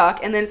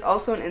TikTok, and then it's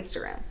also on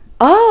Instagram.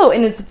 Oh,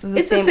 and it's the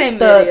same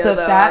video, the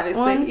though, fat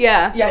obviously. one?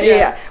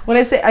 Yeah. When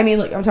I say, I mean,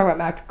 like, I'm talking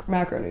about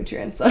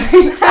macronutrients.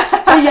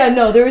 But yeah,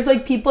 no, there was,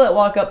 like, people that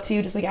walk up to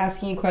you just, like,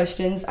 asking you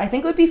questions. I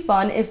think it would be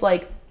fun if,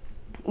 like,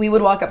 we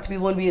would walk up to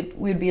people and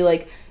we'd be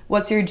like,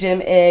 what's your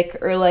gym ick?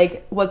 Or,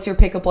 like, what's your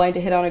pickup line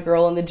to hit on a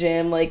girl in the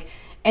gym? Like,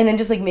 and then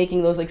just, like,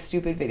 making those, like,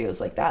 stupid videos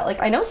like that.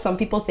 Like, I know some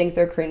people think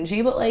they're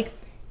cringy, but, like,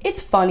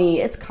 it's funny,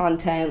 it's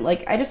content.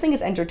 Like, I just think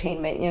it's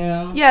entertainment, you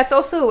know? Yeah, it's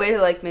also a way to,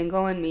 like,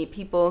 mingle and meet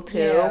people,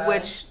 too,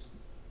 which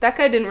that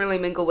guy didn't really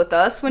mingle with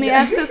us when he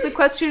asked us the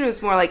question. It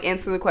was more like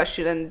answer the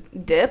question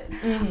and dip.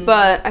 Mm-hmm.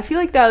 But I feel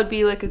like that would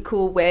be, like, a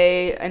cool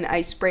way, an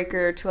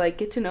icebreaker to, like,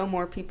 get to know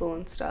more people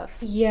and stuff.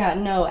 Yeah,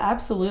 no,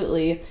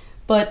 absolutely.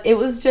 But it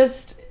was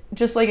just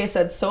like I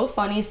said, so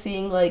funny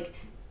seeing, like,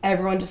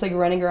 everyone just, like,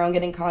 running around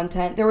getting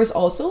content. There was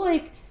also,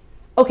 like,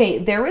 okay,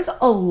 there was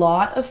a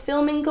lot of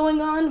filming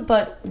going on,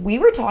 but we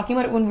were talking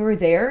about it when we were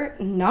there,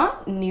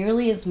 not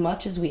nearly as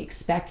much as we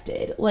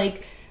expected.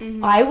 Like,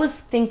 I was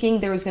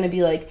thinking there was going to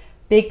be, like,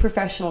 big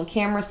professional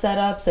camera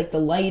setups, like the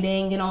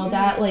lighting and all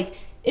that. Like,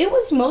 it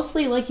was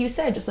mostly, like you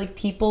said, just, like,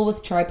 people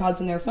with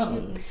tripods in their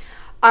phones.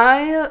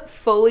 I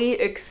fully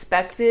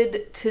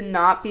expected to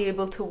not be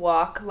able to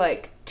walk,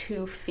 like,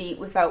 2 feet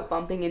without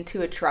bumping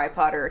into a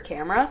tripod or a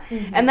camera,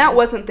 and that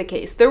wasn't the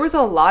case. There was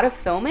a lot of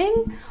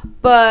filming,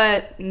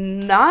 but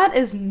not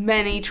as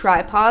many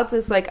tripods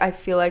as, like, I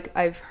feel like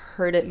I've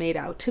heard it made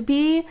out to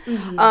be.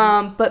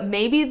 But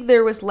maybe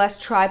there was less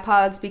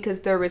tripods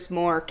because there was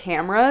more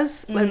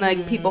cameras and,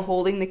 like, people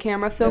holding the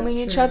camera filming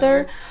each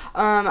other.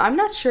 I'm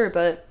not sure,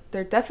 but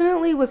there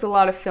definitely was a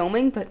lot of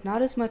filming, but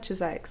not as much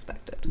as I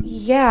expected.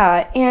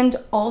 Yeah, and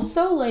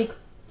also, like,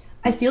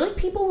 I feel like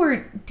people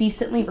were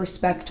decently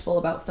respectful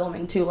about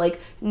filming, too.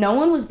 Like, no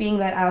one was being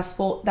that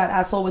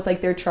asshole with, like,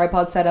 their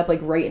tripod set up,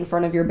 like, right in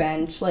front of your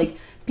bench. Like,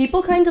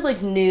 people kind of,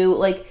 like, knew,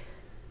 like,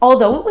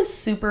 although it was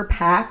super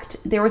packed,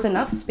 there was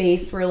enough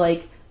space where,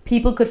 like,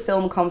 people could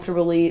film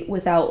comfortably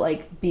without,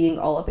 like, being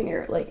all up in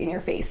your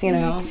face, you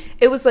know?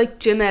 It was, like,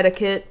 gym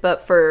etiquette,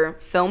 but for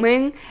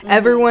filming.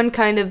 Everyone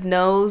kind of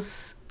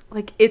knows,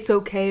 like, it's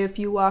okay if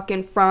you walk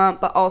in front,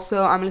 but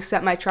also I'm going to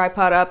set my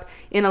tripod up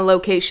in a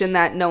location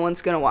that no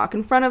one's going to walk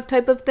in front of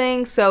type of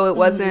thing. So it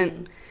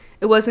wasn't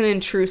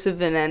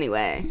intrusive in any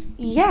way.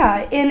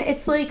 Yeah, and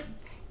it's, like,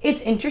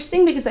 it's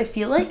interesting because I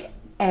feel like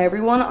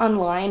everyone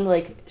online,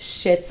 like,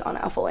 shits on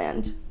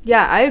ALPHALAND.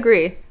 Yeah, I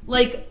agree.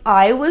 Like,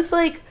 I was,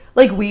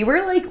 we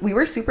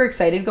were super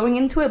excited going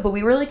into it, but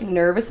we were, like,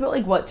 nervous about,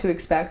 like, what to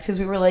expect because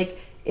we were,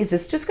 like, is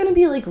this just going to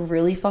be, like,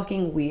 really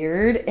fucking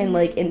weird and,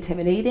 like,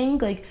 intimidating?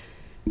 Like,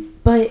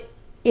 but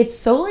it's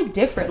so, like,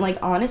 different. Like,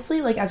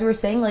 honestly, like, as we were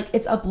saying, like,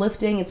 it's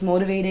uplifting, it's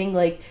motivating,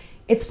 like,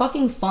 it's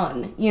fucking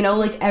fun, you know?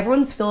 Like,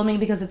 everyone's filming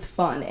because it's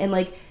fun, and,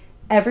 like,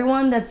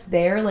 everyone that's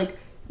there, like,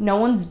 no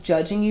one's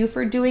judging you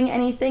for doing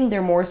anything.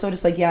 They're more so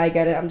just like, yeah, I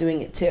get it, I'm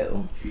doing it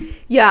too.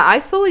 Yeah, I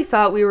fully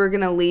thought we were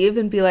gonna leave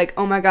and be like,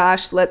 oh my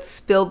gosh, let's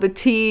spill the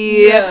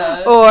tea,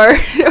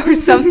 or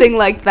something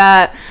like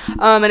that.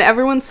 And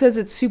everyone says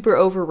it's super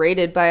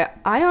overrated, but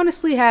I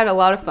honestly had a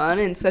lot of fun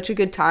and such a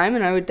good time,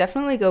 and I would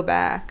definitely go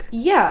back.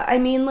 Yeah, I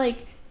mean,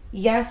 like,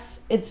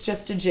 yes, it's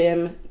just a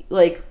gym,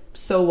 like,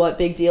 so what,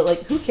 big deal?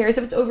 Like, who cares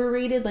if it's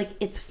overrated? Like,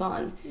 it's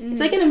fun.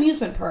 It's like an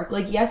amusement park.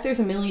 Like, yes,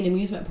 there's a million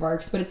amusement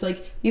parks, but it's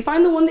like you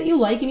find the one that you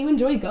like and you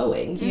enjoy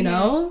going, you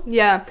know?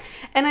 Yeah.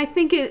 And I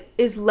think it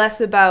is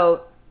less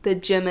about the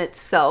gym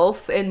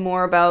itself and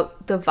more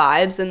about the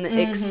vibes and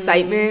the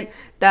excitement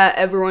that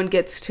everyone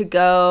gets to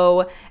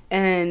go,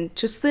 and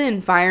just the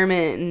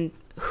environment and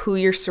who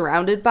you're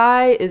surrounded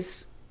by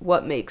is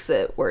what makes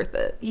it worth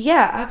it.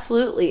 Yeah,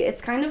 absolutely. It's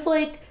kind of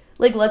like,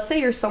 let's say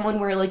you're someone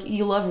where, like,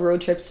 you love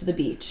road trips to the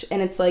beach,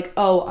 and it's like,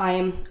 oh,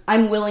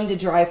 I'm willing to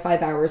drive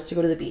 5 hours to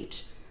go to the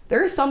beach.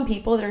 There are some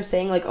people that are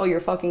saying, like, oh, you're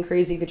fucking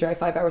crazy if you drive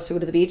 5 hours to go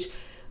to the beach.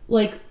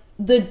 Like,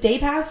 the day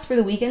pass for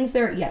the weekends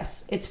there,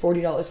 yes, it's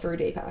 $40 for a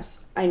day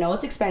pass. I know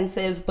it's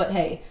expensive, but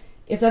hey,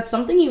 if that's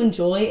something you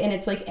enjoy and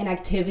it's, like, an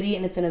activity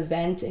and it's an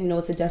event and, you know,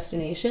 it's a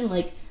destination,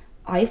 like,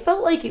 I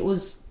felt like it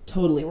was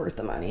totally worth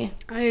the money.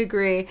 I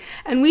agree.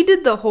 And we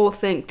did the whole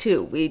thing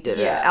too. We did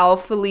an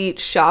ALPHALEAT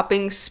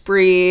shopping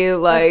spree,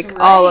 like,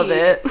 all of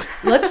it.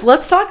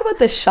 Let's talk about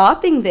the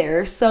shopping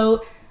there.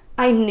 So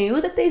I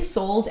knew that they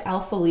sold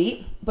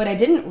ALPHALEAT, but I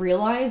didn't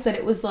realize that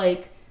it was,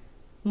 like,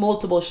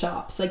 multiple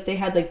shops. Like, they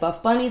had, like,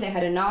 Buff Bunny, they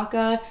had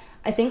Anaka.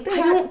 I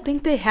don't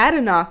think they had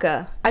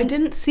Anaka. I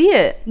didn't see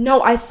it.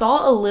 No, I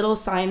saw a little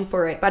sign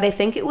for it, but I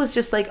think it was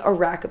just, like, a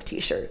rack of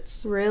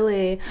t-shirts.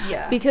 Really?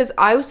 Yeah. Because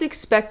I was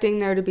expecting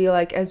there to be,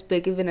 like, as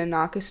big of an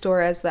Anaka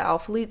store as the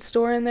ALPHALEAT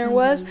store in there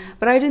was,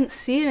 but I didn't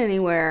see it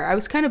anywhere. I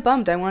was kind of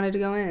bummed. I wanted to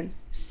go in.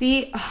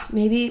 See,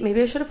 maybe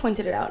I should have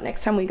pointed it out.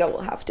 Next time we go,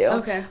 we'll have to.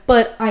 Okay.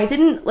 But I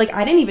didn't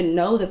even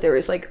know that there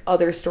was, like,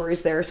 other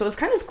stores there, so it was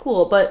kind of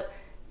cool. But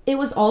it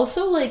was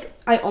also, like,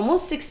 I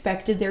almost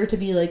expected there to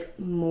be, like,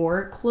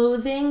 more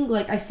clothing.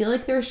 Like, I feel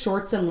like their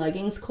shorts and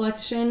leggings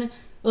selection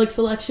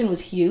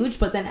was huge,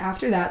 but then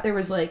after that, there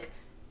was, like,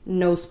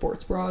 no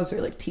sports bras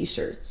or, like,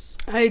 t-shirts.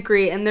 I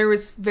agree, and there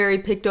was very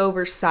picked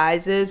over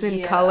sizes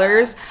and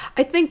colors.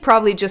 I think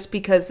probably just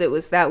because it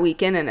was that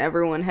weekend and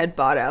everyone had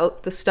bought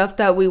out the stuff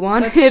that we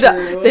wanted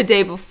the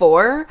day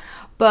before.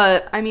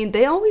 But, I mean,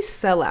 they always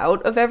sell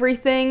out of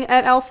everything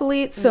at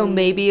ALPHALAND, so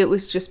maybe it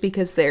was just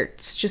because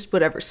it's just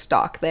whatever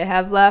stock they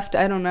have left.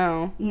 I don't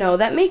know. No,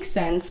 that makes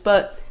sense,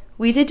 but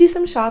we did do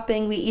some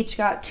shopping. We each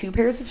got 2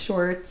 pairs of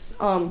shorts.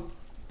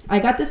 I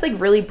got this, like,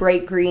 really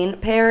bright green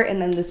pair and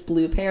then this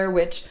blue pair,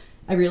 which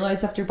I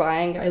realized after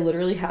buying, I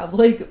literally have,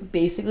 like,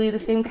 basically the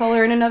same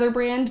color in another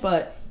brand,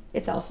 but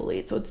it's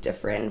ALPHALAND, so it's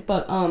different.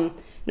 But, no,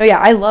 yeah,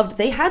 I loved,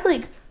 they had,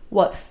 like,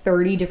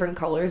 30 different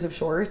colors of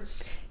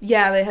shorts?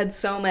 Yeah, they had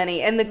so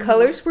many. And the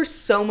colors were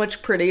so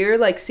much prettier,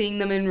 like, seeing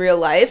them in real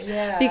life.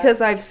 Yeah.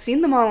 Because I've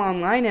seen them all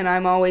online, and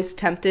I'm always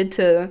tempted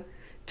to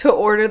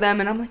order them,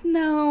 and I'm like,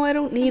 no, I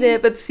don't need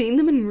it. But seeing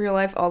them in real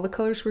life, all the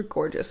colors were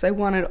gorgeous. I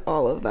wanted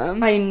all of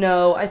them. I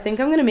know. I think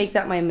I'm going to make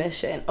that my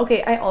mission.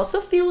 Okay, I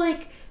also feel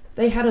like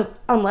they had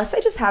unless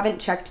I just haven't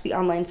checked the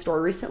online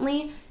store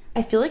recently,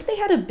 I feel like they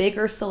had a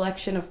bigger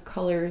selection of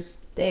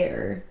colors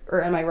there.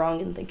 Or am I wrong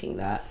in thinking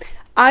that?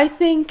 I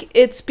think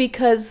it's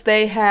because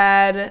they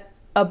had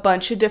a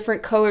bunch of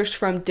different colors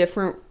from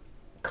different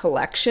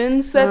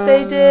collections that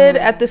they did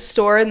at the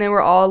store, and they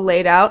were all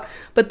laid out.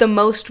 But the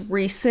most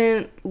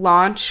recent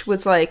launch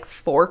was like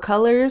 4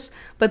 colors,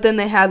 but then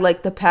they had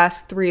like the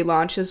past 3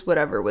 launches,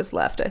 whatever was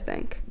left, I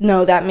think.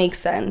 No, that makes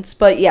sense.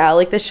 But yeah,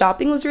 like the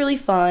shopping was really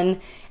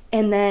fun.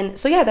 And then,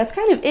 so yeah, that's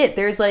kind of it.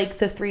 There's like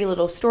the 3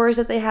 little stores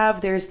that they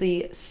have. There's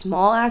the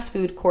small ass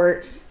food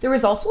court. There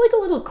was also like a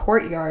little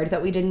courtyard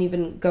that we didn't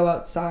even go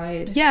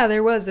outside. Yeah,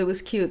 there was. It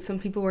was cute. Some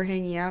people were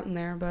hanging out in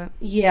there, but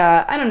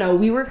yeah, I don't know.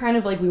 We were kind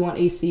of like, we want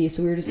AC,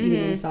 so we were just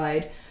eating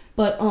inside.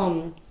 But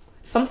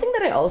something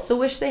that I also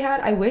wish they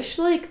had, I wish,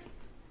 like,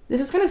 this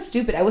is kind of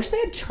stupid, I wish they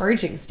had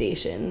charging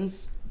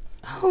stations.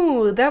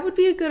 Oh, that would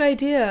be a good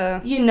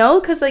idea. You know,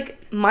 because,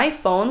 like, my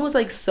phone was,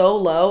 like, so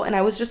low, and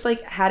I was just,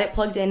 like, had it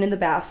plugged in the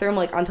bathroom,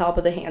 like, on top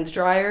of the hand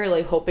dryer,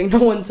 like, hoping no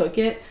one took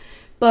it,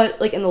 but,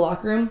 like, in the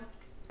locker room.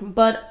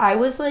 But I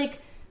was, like,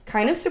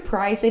 kind of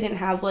surprised they didn't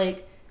have,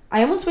 like,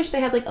 I almost wish they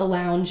had, like, a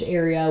lounge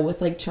area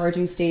with, like,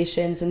 charging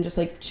stations and just,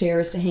 like,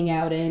 chairs to hang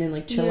out in and,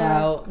 like, chill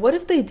out. What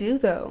if they do,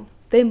 though?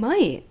 They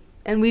might,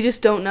 and we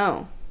just don't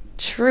know.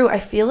 True. I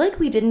feel like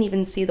we didn't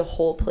even see the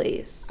whole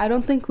place. I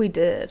don't think we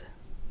did.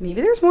 Maybe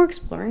there's more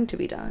exploring to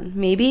be done.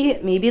 Maybe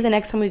the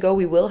next time we go,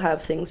 we will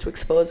have things to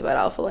expose about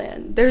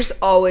ALPHALAND. There's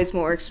always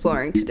more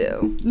exploring to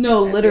do.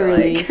 No,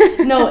 literally.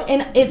 No,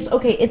 and it's,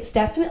 okay, it's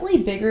definitely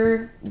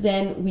bigger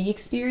than we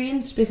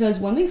experienced, because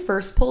when we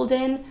first pulled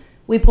in,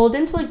 we pulled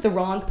into, like, the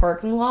wrong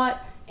parking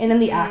lot, and then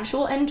the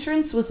actual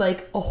entrance was,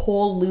 like, a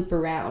whole loop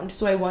around.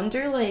 So I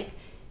wonder, like,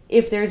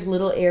 if there's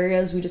little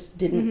areas we just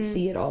didn't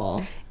see at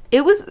all.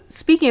 It was,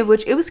 speaking of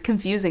which, it was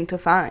confusing to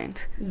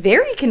find.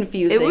 Very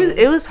confusing.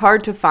 It was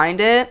hard to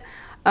find it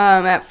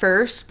at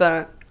first,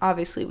 but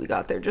obviously we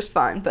got there just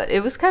fine. But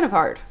it was kind of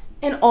hard.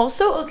 And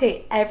also,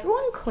 okay,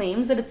 everyone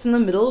claims that it's in the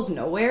middle of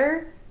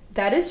nowhere.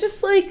 That is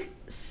just, like,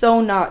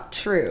 so not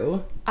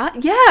true.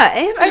 Yeah,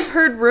 and I've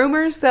heard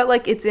rumors that,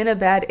 like, it's in a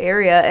bad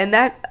area, and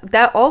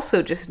that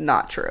also just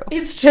not true.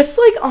 It's just,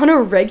 like, on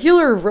a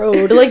regular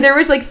road. Like, there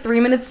was, like,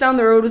 3 minutes down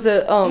the road was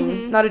a,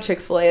 not a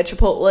Chick-fil-A, a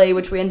Chipotle,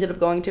 which we ended up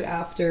going to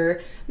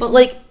after. But,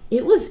 like,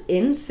 it was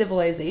in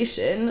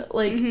civilization.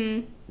 Like,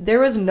 there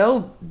was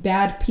no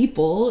bad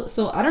people,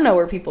 so I don't know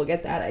where people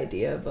get that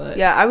idea, but...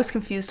 Yeah, I was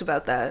confused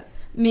about that.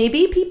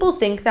 Maybe people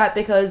think that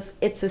because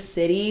it's a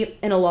city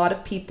and a lot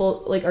of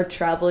people, like, are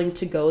traveling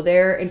to go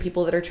there, and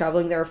people that are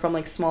traveling there are from,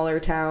 like, smaller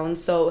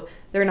towns, so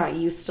they're not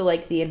used to,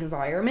 like, the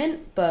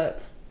environment,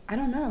 but I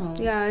don't know.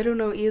 Yeah, I don't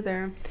know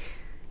either.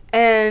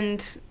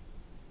 And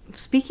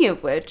speaking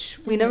of which,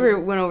 we never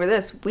went over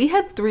this. We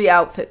had 3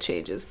 outfit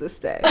changes this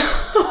day.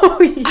 Oh,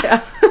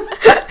 yeah.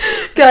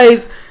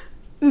 Guys,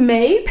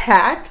 May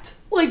packed,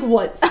 like,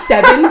 what,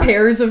 7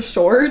 pairs of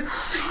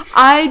shorts?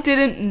 I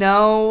didn't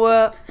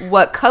know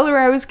what color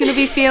I was going to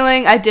be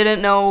feeling. I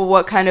didn't know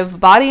what kind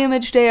of body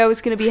image day I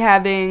was going to be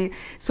having.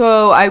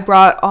 So I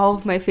brought all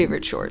of my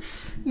favorite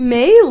shorts.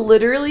 May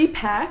literally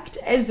packed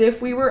as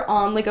if we were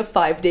on, like, a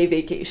 5-day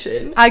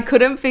vacation. I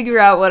couldn't figure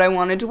out what I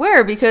wanted to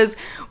wear because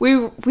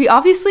we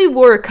obviously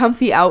wore a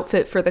comfy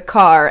outfit for the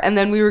car, and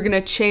then we were going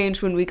to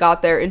change when we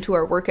got there into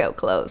our workout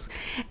clothes.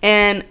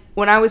 And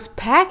when I was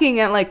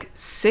packing at, like,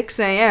 6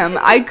 a.m.,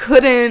 I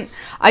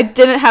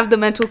didn't have the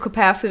mental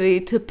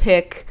capacity to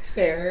pick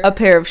a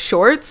pair of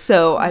shorts,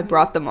 so I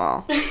brought them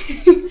all.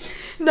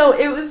 No,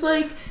 it was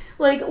like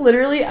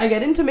literally I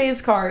get into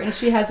May's car and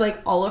she has, like,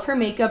 all of her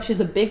makeup. She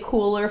has a big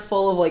cooler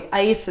full of, like,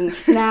 ice and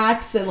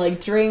snacks and, like,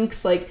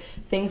 drinks. Like,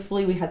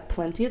 thankfully we had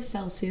plenty of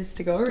Celsius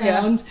to go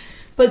around. Yeah.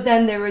 But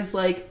then there was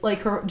like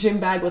her gym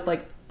bag with,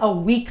 like, a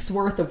week's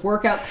worth of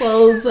workout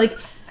clothes. Like,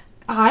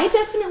 I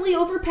definitely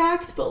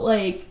overpacked, but,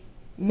 like,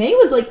 May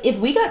was like, if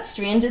we got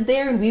stranded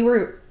there and we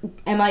were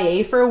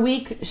MIA for a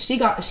week, she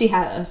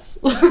had us.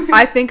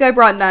 I think I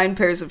brought 9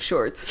 pairs of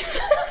shorts.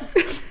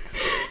 And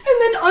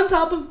then on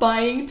top of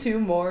buying 2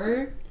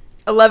 more,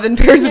 11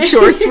 pairs of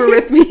shorts were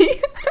with me.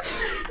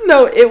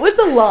 No, it was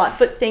a lot,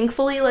 but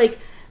thankfully, like,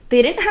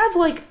 they didn't have,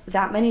 like,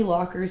 that many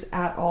lockers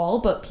at all,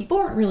 but people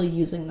weren't really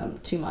using them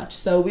too much.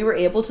 So we were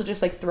able to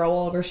just, like, throw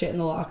all of our shit in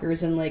the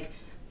lockers and, like,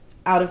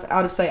 out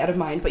of sight, out of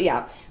mind. But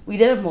yeah, we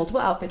did have multiple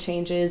outfit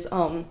changes.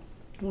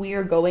 We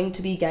are going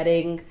to be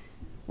getting,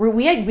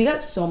 we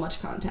got so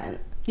much content.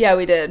 Yeah,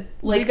 we did.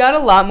 Like, we got a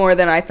lot more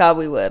than I thought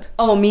we would.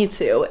 Oh, me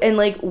too. And,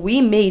 like,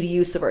 we made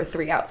use of our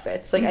 3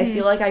 outfits. Like, I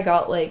feel like I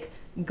got, like,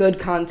 good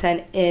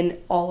content in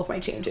all of my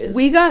changes.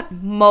 We got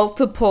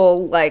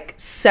multiple, like,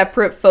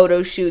 separate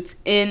photo shoots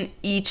in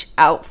each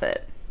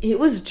outfit. It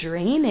was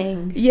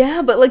draining.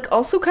 Yeah, but, like,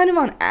 also kind of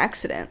on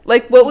accident.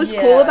 Like, what was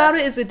cool about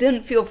it is it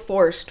didn't feel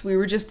forced. We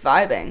were just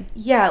vibing.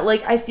 Yeah,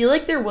 like, I feel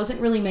like there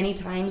wasn't really many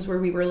times where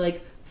we were,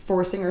 like,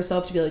 forcing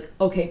ourselves to be like,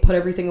 okay, put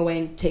everything away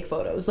and take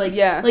photos. Like,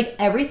 like,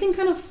 everything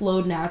kind of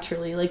flowed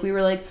naturally. Like, we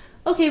were like,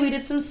 okay, we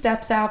did some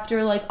steps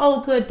after, like,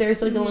 oh, good,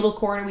 there's, like, a little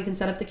corner, we can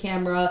set up the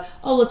camera.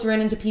 Oh, let's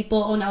run into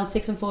people. Oh, now let's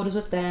take some photos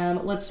with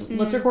them. Let's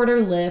record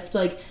our lift.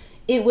 Like,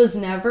 it was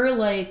never,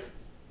 like,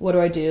 what do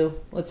I do?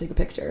 Let's take a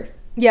picture.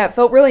 Yeah, it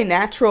felt really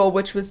natural,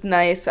 which was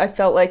nice. I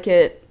felt like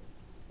it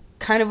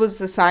kind of was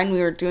the sign we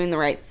were doing the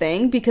right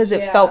thing because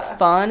it felt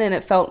fun and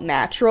it felt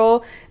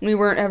natural. And we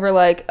weren't ever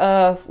like,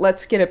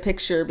 let's get a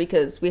picture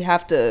because we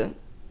have to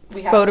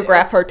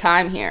photograph our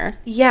time here.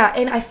 Yeah,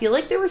 and I feel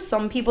like there were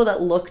some people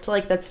that looked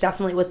like that's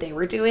definitely what they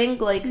were doing.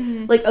 Like,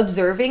 like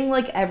observing,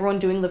 like, everyone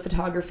doing the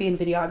photography and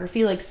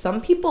videography, like, some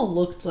people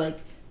looked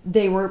like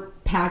they were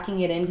packing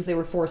it in because they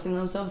were forcing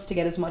themselves to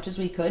get as much as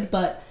we could,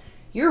 but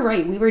you're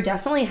right. We were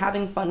definitely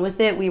having fun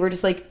with it. We were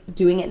just, like,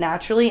 doing it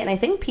naturally. And I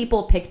think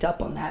people picked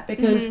up on that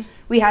because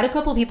we had a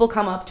couple people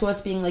come up to us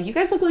being like, you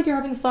guys look like you're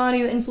having fun. Are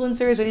you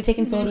influencers? What are you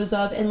taking photos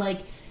of? And,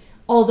 like,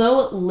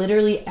 although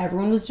literally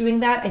everyone was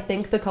doing that, I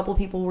think the couple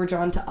people were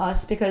drawn to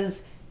us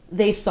because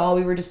they saw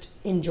we were just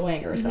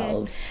enjoying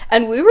ourselves.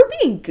 And we were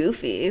being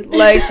goofy.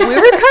 Like, we were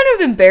kind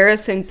of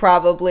embarrassing,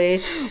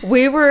 probably.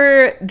 We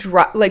were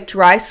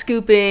dry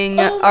scooping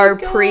our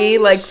pre,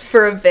 like,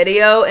 for a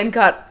video and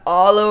got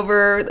all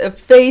over the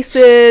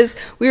faces.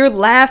 We were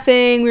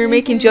laughing. We were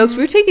making jokes.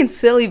 We were taking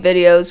silly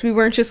videos. We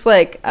weren't just,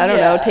 like, I don't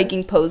know,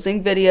 taking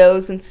posing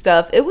videos and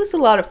stuff. It was a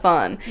lot of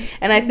fun.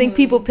 And I think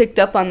people picked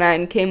up on that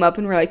and came up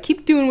and were like,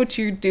 keep doing what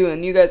you're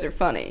doing. You guys are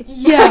funny.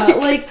 Yeah,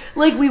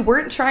 like we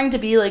weren't trying to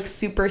be, like,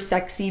 super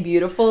sexy,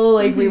 beautiful.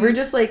 Like, we were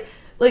just, like,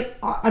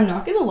 I'm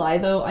not gonna lie,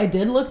 though, I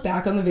did look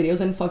back on the videos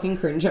and fucking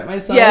cringe at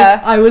myself.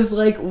 Yeah. I was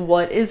like,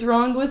 what is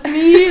wrong with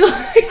me?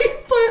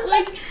 But,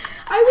 like,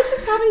 I was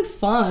just having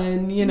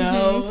fun, you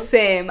know?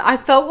 Same. I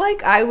felt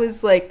like I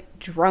was, like,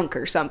 drunk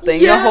or something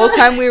the whole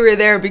time we were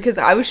there because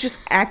I was just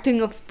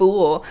acting a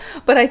fool.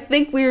 But I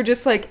think we were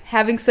just, like,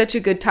 having such a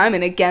good time.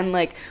 And again,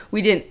 like,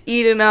 we didn't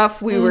eat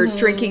enough. We were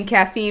drinking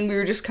caffeine. We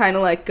were just kind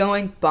of, like,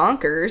 going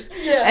bonkers.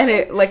 Yeah. And,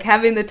 it, like,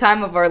 having the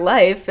time of our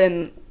life.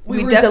 And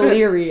we were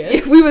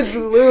delirious. We were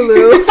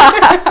Lulu.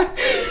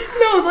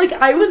 No, like,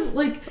 I was,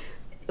 like,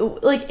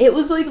 it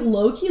was, like,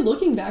 low-key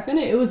looking back on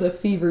it, it was a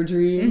fever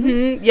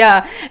dream.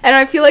 Yeah, and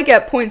I feel like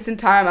at points in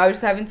time, I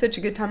was having such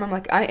a good time, I'm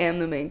like, I am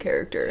the main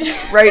character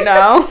right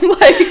now.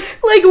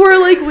 like, we're,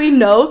 like, we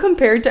know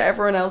compared to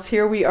everyone else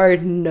here, we are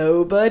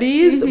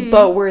nobodies,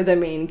 but we're the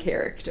main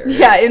character.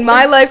 Yeah, in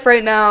my life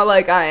right now,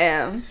 like, I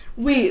am.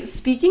 Wait,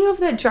 speaking of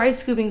that dry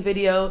scooping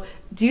video,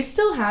 do you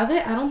still have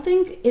it? I don't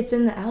think it's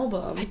in the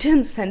album. I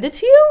didn't send it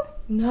to you?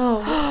 No.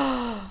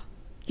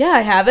 Yeah,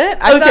 I have it.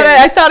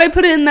 I thought I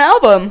put it in the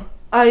album.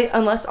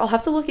 Unless I'll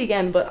have to look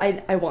again, but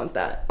I want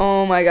that.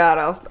 Oh my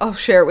god, I'll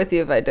share it with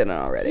you if I didn't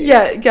already.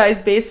 Yeah,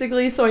 guys,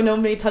 basically, so I know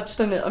May touched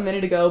on it a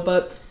minute ago,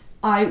 but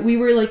we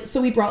were like,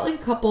 so we brought, like,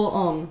 a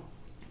couple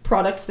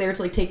products there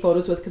to, like, take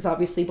photos with because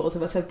obviously both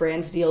of us have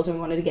brand deals and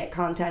we wanted to get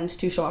content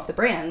to show off the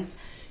brands.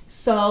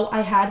 So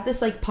I had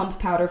this, like, pump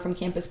powder from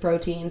Campus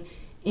Protein,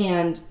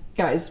 and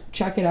guys,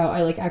 check it out.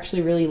 I, like,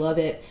 actually really love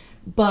it.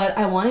 But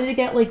I wanted to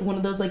get, like, one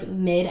of those, like,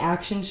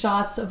 mid-action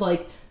shots of,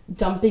 like,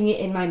 dumping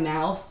it in my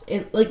mouth.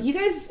 Like, you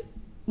guys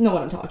know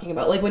what I'm talking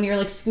about. Like, when you're,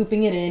 like,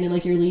 scooping it in and,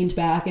 like, you're leaned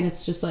back and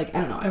it's just, like,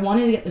 I don't know. I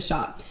wanted to get the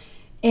shot.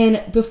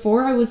 And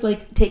before I was,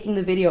 like, taking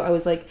the video, I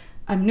was like,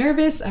 I'm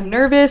nervous.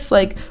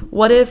 Like,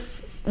 what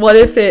if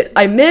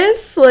I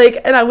miss? Like,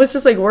 and I was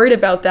just, like, worried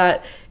about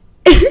that.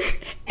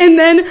 And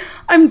then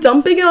I'm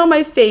dumping it on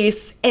my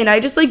face and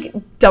I just, like,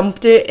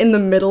 dumped it in the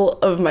middle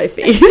of my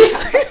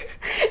face.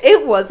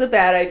 It was a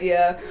bad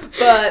idea,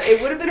 but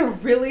it would have been a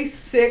really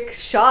sick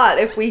shot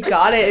if we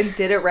got it and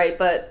did it right,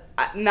 but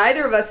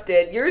neither of us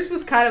did. Yours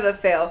was kind of a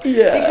fail.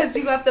 Yeah. Because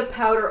you got the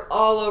powder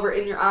all over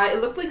in your eye. It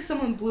looked like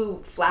someone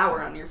blew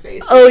flour on your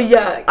face. Oh,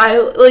 yeah.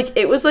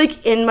 It was,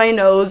 like, in my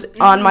nose,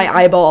 on my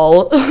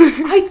eyeball.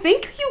 I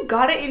think you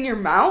got it in your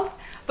mouth,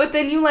 but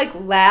then you like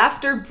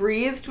laughed or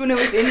breathed when it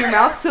was in your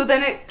mouth, so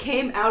then it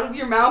came out of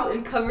your mouth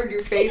and covered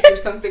your face or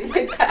something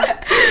like that.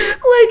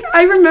 Like,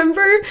 I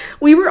remember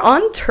we were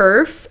on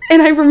turf,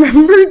 and I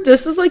remember,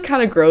 this is like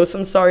kind of gross,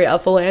 I'm sorry,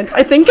 ALPHALAND,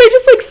 I think I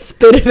just like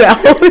spit it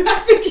out. I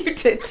think you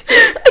did too.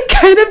 I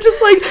kind of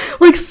just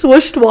like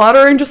swished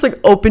water and just like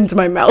opened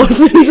my mouth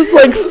and just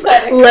like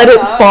let it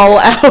fall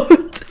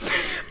out.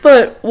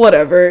 But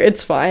whatever,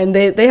 it's fine.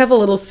 They have a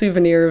little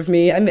souvenir of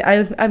me.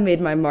 I made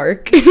my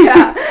mark.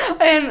 Yeah,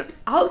 and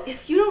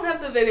if you don't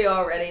have the video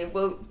already,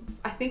 well,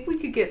 I think we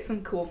could get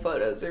some cool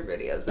photos or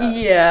videos of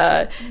it.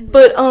 Yeah,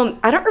 but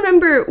I don't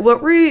remember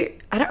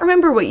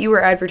what you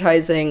were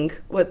advertising.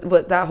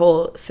 What that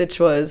whole sitch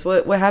was.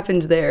 What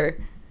happened there?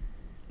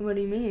 What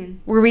do you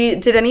mean?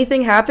 Did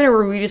anything happen, or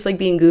were we just like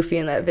being goofy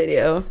in that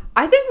video?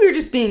 I think we were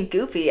just being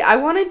goofy. I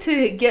wanted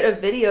to get a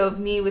video of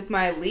me with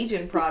my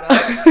Legion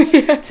products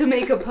to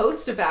make a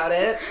post about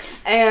it,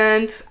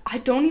 and I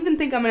don't even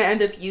think I'm gonna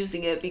end up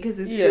using it because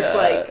it's just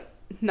like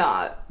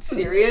not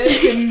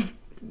serious and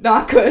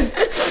not good.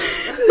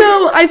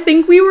 No, I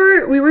think we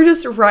were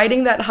just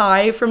riding that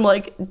high from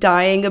like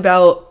dying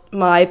about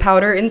my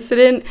powder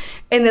incident,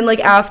 and then like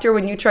after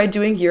when you tried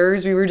doing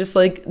yours, we were just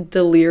like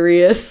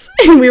delirious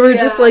and we were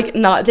just like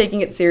not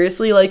taking it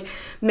seriously. Like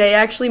May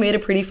actually made a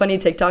pretty funny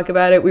TikTok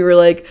about it. We were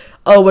like,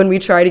 oh, when we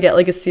try to get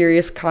like a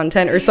serious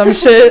content or some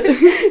shit.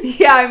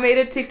 Yeah, I made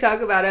a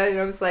TikTok about it and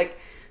I was like,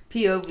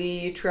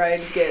 POV, you try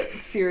and get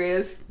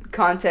serious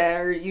content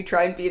or you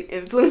try and be an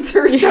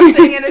influencer or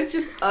something, and it's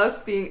just us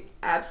being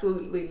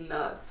absolutely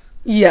nuts.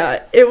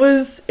 Yeah, it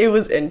was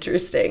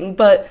interesting,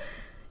 but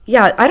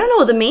yeah, I don't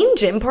know, the main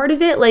gym part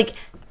of it, like,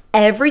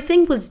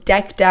 everything was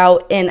decked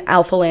out in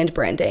ALPHALAND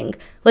branding.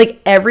 Like,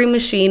 every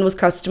machine was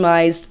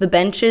customized. The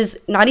benches,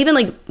 not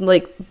even,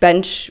 like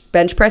bench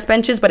press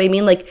benches, but I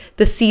mean, like,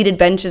 the seated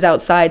benches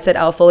outside said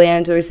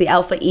ALPHALAND. There was the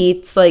Alpha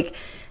Eats. Like,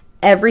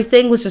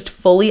 everything was just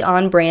fully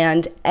on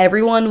brand.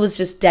 Everyone was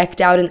just decked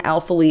out in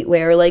Alpha Elite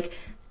wear. Like,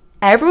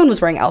 everyone was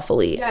wearing Alpha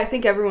Elite. Yeah, I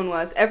think everyone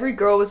was. Every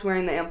girl was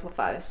wearing the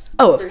Amplifies.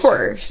 Oh, of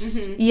course.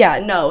 Sure. Mm-hmm. Yeah,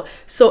 no.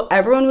 So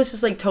everyone was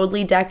just, like,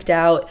 totally decked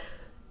out.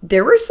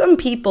 There were some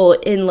people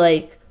in,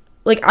 like,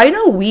 I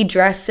know we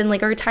dressed in,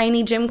 like, our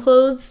tiny gym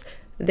clothes.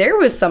 There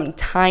was some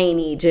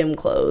tiny gym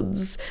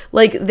clothes.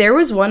 Like, there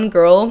was one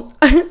girl,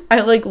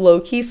 I, like,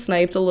 low-key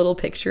sniped a little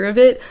picture of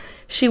it.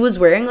 She was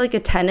wearing, like, a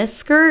tennis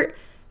skirt,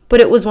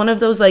 but it was one of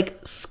those, like,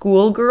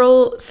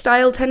 schoolgirl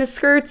style tennis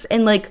skirts,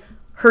 and, like,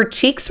 her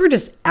cheeks were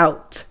just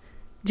out.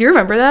 Do you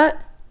remember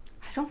that?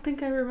 I don't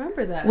think I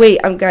remember that.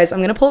 Wait, guys, I'm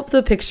going to pull up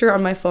the picture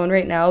on my phone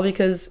right now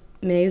because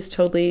May's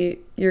totally,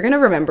 you're going to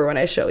remember when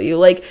I show you.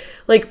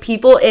 Like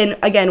people, and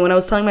again, when I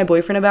was telling my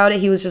boyfriend about it,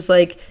 he was just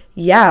like,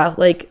 yeah,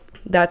 like,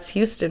 that's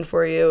Houston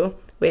for you.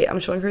 Wait, I'm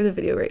showing her the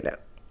video right now.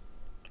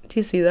 Do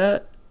you see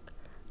that?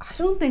 I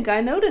don't think I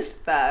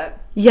noticed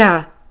that.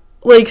 Yeah.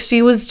 Like,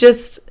 she was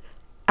just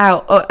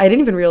out. Oh, I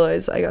didn't even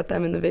realize I got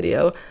them in the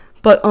video.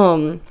 But,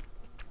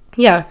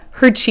 yeah,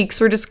 her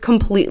cheeks were just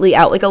completely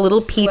out, like a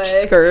little peach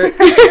skirt.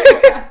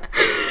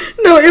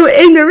 No,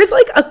 and there was,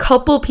 like, a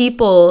couple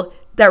people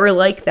that were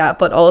like that,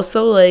 but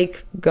also,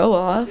 like, go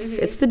off. Mm-hmm.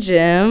 It's the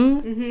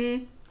gym.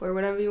 Mm-hmm. Wear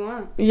whatever you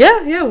want.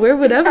 Yeah, wear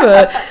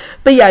whatever.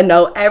 But, yeah,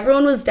 no,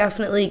 everyone was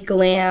definitely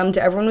glammed.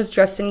 Everyone was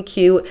dressed in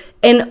cute.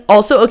 And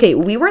also, okay,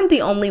 we weren't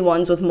the only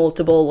ones with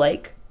multiple,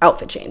 like,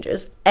 outfit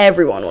changes.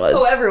 Everyone was.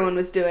 Oh, everyone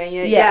was doing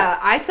it. Yeah.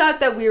 I thought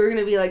that we were going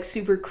to be, like,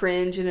 super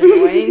cringe and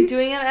annoying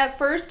doing it at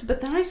first, but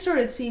then I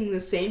started seeing the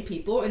same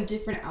people in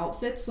different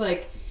outfits,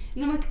 like,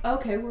 and I'm like,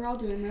 okay, we're all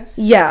doing this.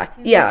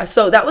 Yeah.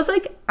 So that was,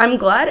 like, I'm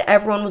glad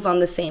everyone was on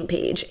the same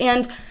page.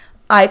 And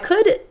I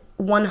could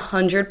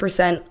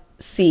 100%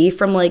 see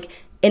from, like,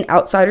 an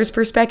outsider's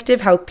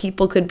perspective how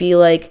people could be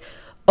like,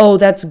 oh,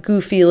 that's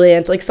Goofy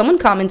Land. Like, someone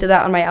commented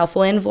that on my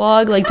ALPHALAND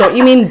vlog. Like, don't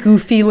you mean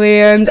Goofy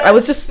Land? I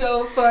was just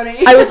so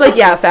funny. I was like,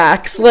 yeah,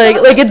 facts. Like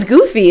it's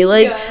goofy.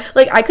 Like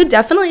I could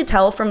definitely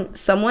tell from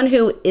someone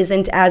who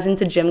isn't as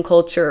into gym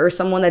culture or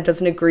someone that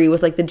doesn't agree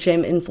with, like, the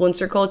gym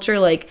influencer culture.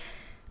 Like,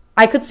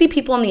 I could see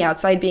people on the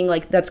outside being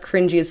like, that's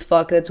cringy as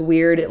fuck. That's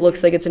weird. It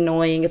looks like it's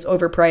annoying. It's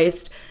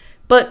overpriced.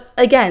 But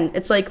again,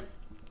 it's like,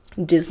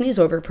 Disney's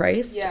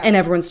overpriced and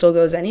everyone still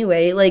goes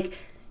anyway. Like,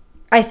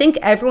 I think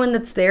everyone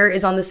that's there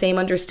is on the same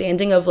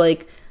understanding of,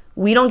 like,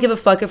 we don't give a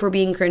fuck if we're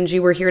being cringy.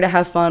 We're here to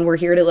have fun. We're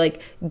here to,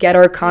 like, get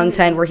our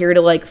content. We're here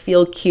to, like,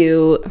 feel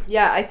cute.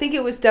 Yeah, I think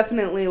it was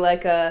definitely,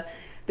 like, the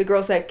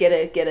girls that get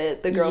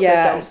it. The girls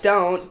that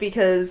don't,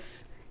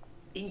 because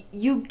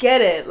you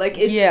get it. Like,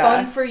 it's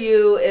fun for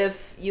you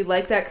if you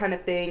like that kind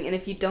of thing, and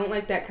if you don't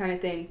like that kind of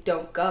thing,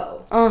 don't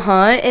go.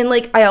 And,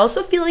 like, I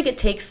also feel like it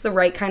takes the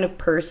right kind of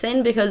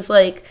person because,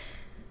 like,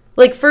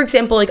 for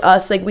example, like,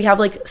 us, like, we have,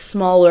 like,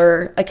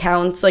 smaller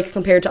accounts, like,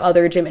 compared to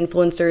other gym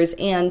influencers,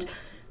 and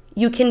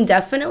you can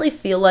definitely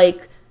feel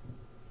like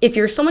if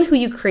you're someone who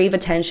you crave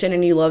attention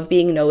and you love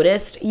being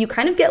noticed, you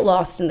kind of get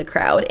lost in the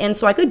crowd. And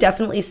so I could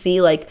definitely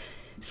see, like,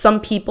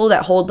 some people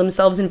that hold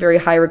themselves in very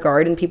high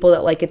regard and people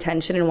that like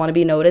attention and want to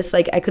be noticed,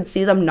 like, I could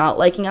see them not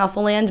liking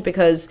ALPHALAND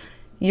because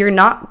you're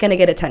not going to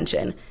get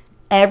attention.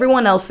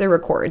 everyone else there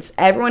records,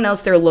 everyone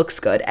else there looks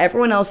good,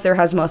 everyone else there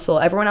has muscle,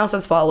 everyone else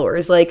has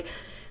followers. Like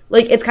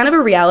it's kind of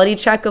a reality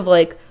check of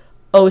like,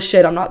 oh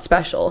shit, I'm not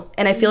special.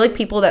 And I feel like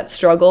people that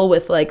struggle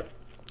with like,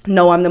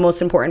 no, I'm the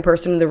most important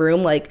person in the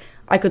room, like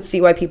I could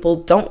see why people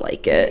don't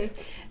like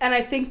it. And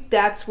I think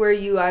that's where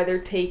you either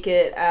take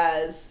it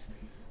as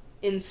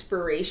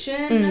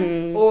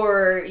inspiration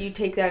or you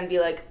take that and be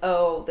like,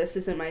 oh, this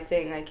isn't my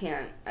thing,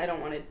 I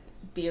don't want to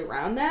be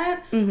around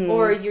that.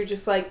 Or you're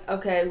just like,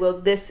 okay, well,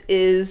 this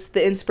is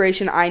the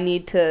inspiration I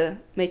need to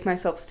make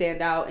myself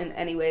stand out in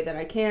any way that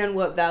I can.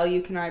 What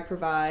value can I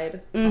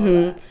provide? All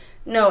that.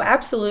 No,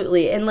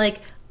 absolutely. And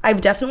like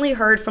I've definitely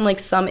heard from like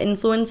some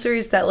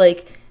influencers that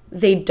like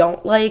they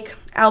don't like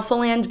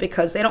ALPHALAND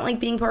because they don't like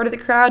being part of the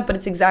crowd, but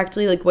it's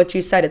exactly like what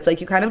you said. It's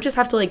like you kind of just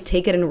have to like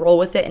take it and roll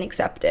with it and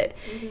accept it.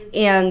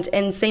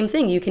 And same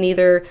thing, you can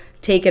either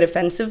take it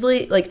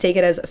offensively, like take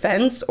it as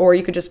offense, or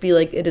you could just be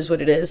like, it is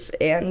what it is,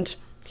 and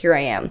here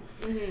I am.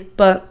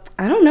 But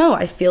I don't know,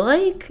 I feel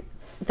like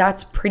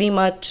that's pretty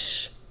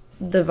much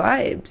the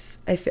vibes.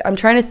 I'm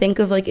trying to think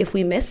of like if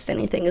we missed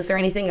anything. Is there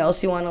anything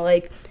else you want to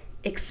like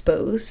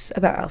expose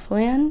about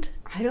ALPHALAND?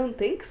 I don't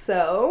think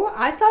so.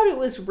 I thought it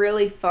was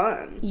really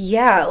fun.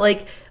 Yeah,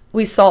 like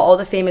we saw all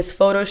the famous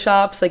photo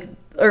shops, like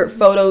or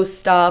photo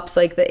stops,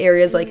 like the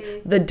areas like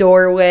the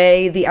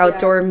doorway, the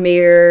outdoor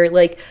mirror,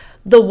 like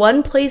the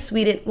one place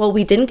we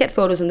didn't get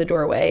photos in the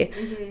doorway,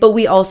 but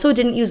we also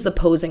didn't use the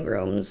posing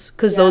rooms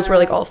because those were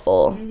like all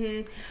full.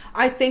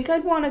 I think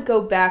I'd want to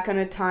go back on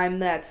a time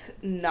that's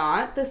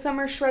not the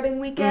summer shredding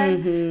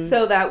weekend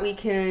so that we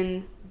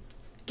can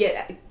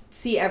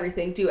see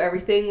everything, do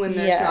everything when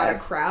there's not a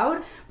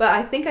crowd. But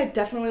I think I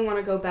definitely want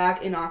to go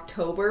back in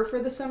October for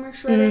the summer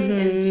shredding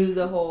and do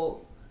the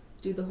whole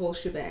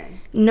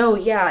shebang. No,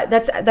 yeah,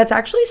 that's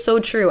actually so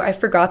true. I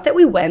forgot that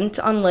we went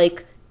on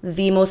like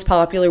the most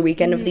popular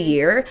weekend of the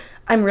year.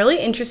 I'm really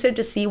interested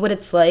to see what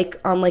it's like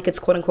on like its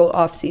quote unquote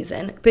off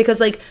season, because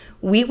like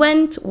we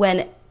went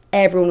when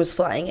everyone was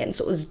flying in,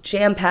 so it was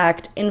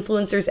jam-packed,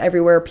 influencers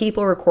everywhere,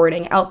 people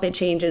recording, outfit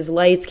changes,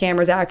 lights,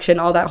 cameras, action,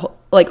 all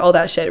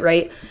that shit,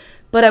 right?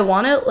 But I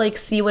want to like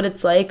see what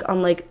it's like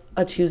on like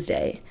a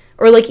Tuesday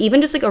or like even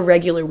just like a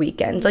regular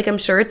weekend. Like I'm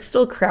sure it's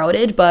still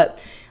crowded,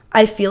 but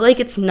I feel like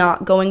it's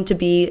not going to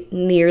be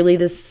nearly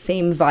the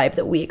same vibe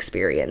that we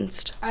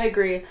experienced. I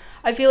agree.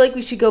 I feel like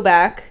we should go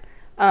back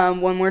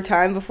one more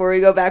time before we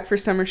go back for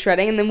summer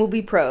shredding, and then we'll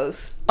be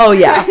pros. Oh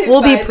yeah,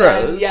 we'll be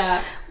pros. Then,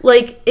 yeah.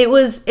 Like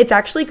it's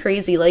actually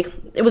crazy. Like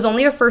it was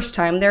only our first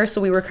time there,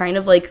 so we were kind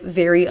of like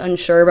very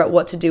unsure about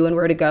what to do and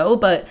where to go,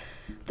 but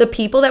the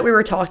people that we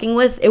were talking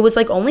with, it was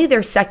like only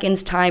their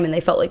second time and they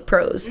felt like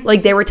pros.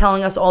 Like they were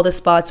telling us all the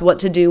spots, what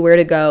to do, where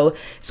to go.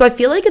 So I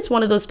feel like it's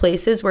one of those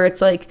places where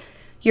it's like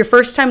your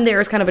first time there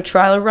is kind of a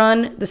trial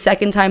run. The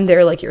second time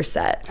there, like you're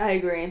set. I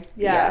agree.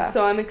 Yeah.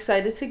 So I'm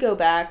excited to go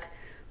back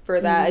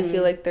for that. I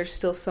feel like there's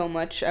still so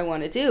much I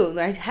want to do.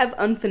 I have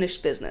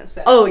unfinished business.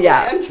 Oh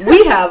yeah,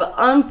 we have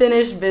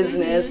unfinished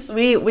business.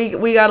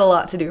 We got a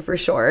lot to do for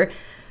sure.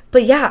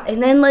 But yeah,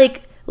 and then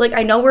like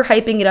I know we're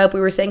hyping it up. We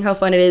were saying how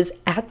fun it is.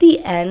 At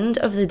the end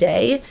of the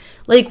day,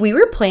 like we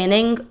were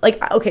planning,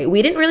 like, okay,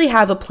 we didn't really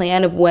have a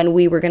plan of when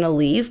we were going to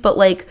leave, but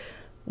like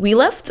we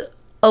left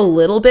a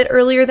little bit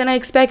earlier than I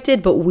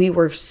expected, but we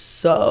were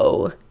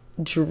so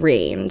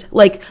drained,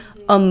 like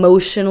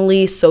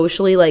emotionally,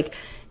 socially, like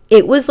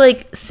it was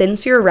like,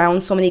 since you're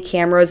around so many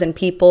cameras and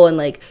people and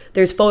like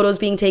there's photos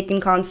being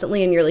taken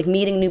constantly and you're like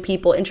meeting new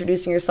people,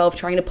 introducing yourself,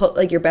 trying to put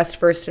like your best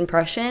first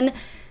impression,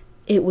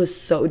 it was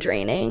so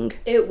draining.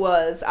 It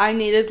was. I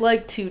needed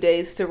like 2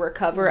 days to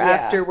recover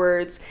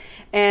afterwards,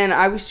 and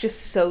I was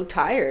just so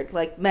tired,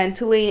 like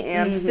mentally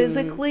and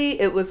physically.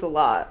 It was a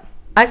lot.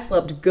 I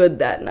slept good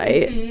that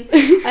night.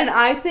 And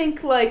I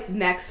think like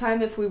next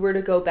time if we were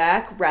to go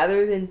back,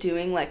 rather than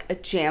doing like a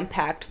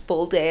jam-packed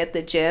full day at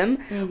the gym,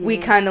 we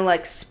kind of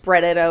like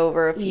spread it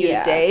over a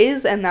few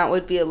days, and that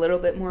would be a little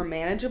bit more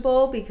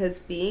manageable, because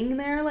being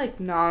there like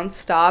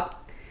nonstop,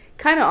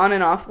 kind of on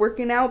and off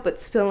working out, but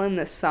still in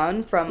the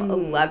sun from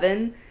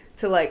 11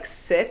 to like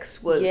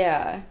 6 was,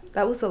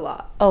 that was a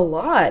lot. A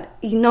lot.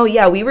 You know,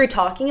 yeah, we were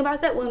talking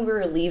about that when we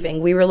were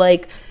leaving. We were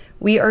like,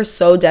 we are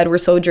so dead, we're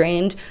so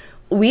drained.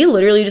 We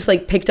literally just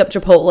like picked up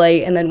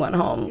Chipotle and then went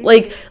home.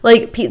 Like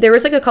there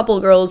was like a couple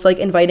of girls like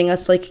inviting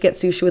us to like get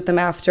sushi with them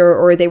after,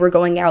 or they were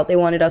going out, they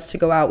wanted us to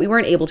go out. We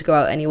weren't able to go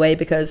out anyway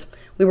because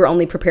we were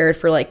only prepared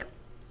for like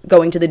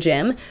going to the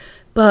gym.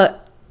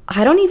 But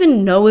I don't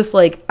even know if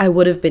like I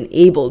would have been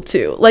able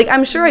to. Like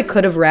I'm sure I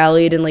could have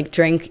rallied and like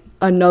drank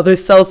another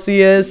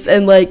Celsius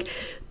and like,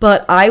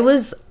 but I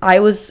was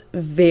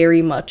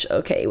very much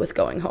okay with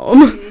going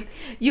home.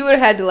 You would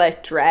have had to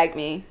like drag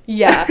me.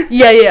 Yeah,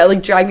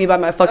 like drag me by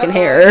my fucking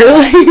hair.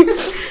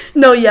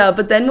 No, yeah,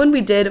 but then when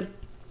we did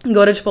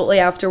go to Chipotle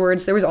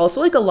afterwards, there was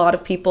also like a lot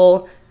of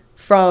people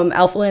from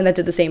ALPHALAND that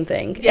did the same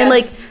thing. Yeah. And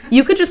like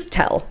you could just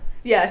tell.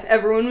 Yeah,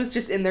 everyone was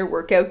just in their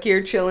workout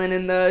gear chilling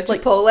in the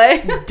Chipotle.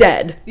 Like,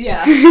 dead.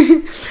 Yeah.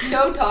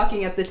 No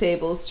talking at the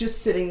tables,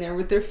 just sitting there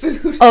with their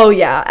food. Oh,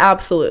 yeah,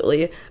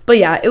 absolutely. But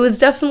yeah, it was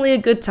definitely a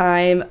good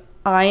time.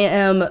 I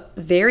am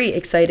very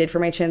excited for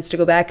my chance to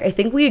go back. I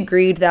think we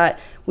agreed that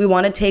we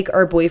want to take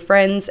our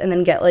boyfriends and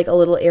then get like a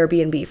little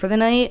Airbnb for the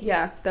night.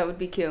 Yeah, that would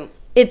be cute.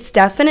 It's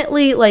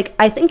definitely like,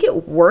 I think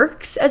it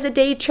works as a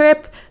day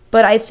trip,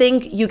 but I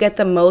think you get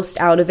the most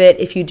out of it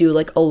if you do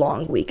like a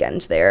long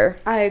weekend there.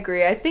 I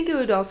agree. I think it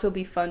would also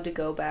be fun to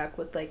go back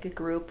with like a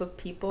group of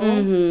people.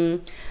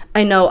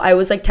 I know. I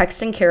was like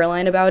texting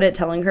Caroline about it,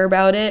 telling her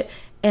about it.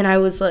 And I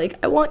was like,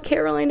 I want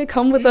Caroline to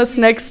come with us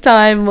next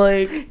time.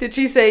 Like, did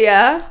she say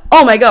yeah?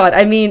 Oh my God.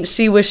 I mean,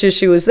 she wishes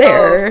she was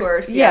there. Oh, of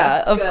course.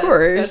 Yeah, of good.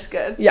 course. That's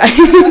good.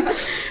 Yeah.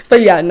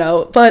 But yeah,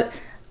 no. But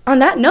on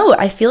that note,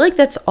 I feel like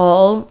that's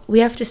all we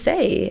have to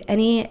say.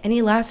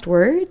 Any last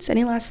words?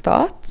 Any last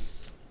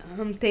thoughts?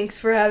 Thanks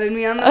for having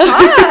me on the pod.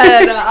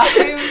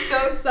 I'm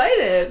so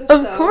excited.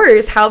 Of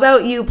course. How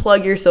about you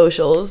plug your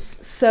socials?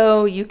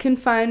 So you can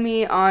find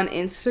me on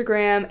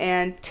Instagram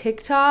and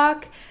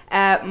TikTok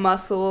at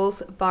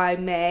Muscles by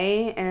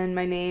May, and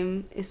my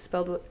name is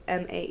spelled with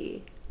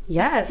M-A-E.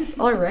 Yes.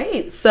 All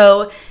right.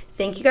 So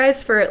thank you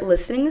guys for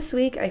listening this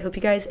week. I hope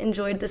you guys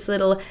enjoyed this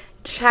little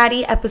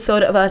chatty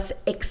episode of us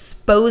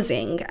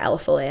exposing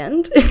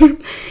ALPHALAND.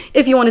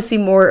 If you want to see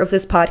more of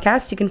this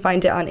podcast, you can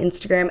find it on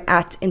Instagram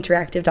at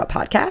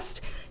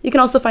interactive.podcast. You can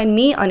also find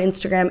me on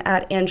Instagram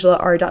at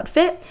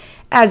AngelaR.fit.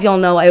 As y'all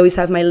know, I always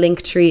have my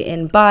link tree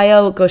in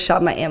bio. Go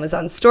shop my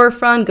Amazon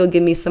storefront. Go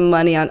give me some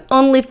money on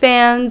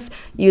OnlyFans.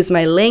 Use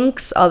my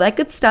links, all that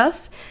good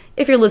stuff.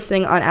 If you're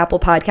listening on Apple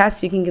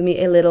Podcasts, you can give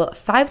me a little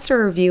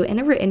 5-star review and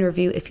a written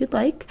review if you'd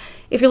like.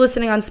 If you're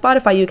listening on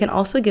Spotify, you can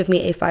also give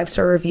me a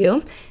 5-star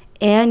review.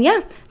 And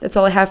yeah, that's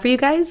all I have for you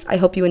guys. I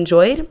hope you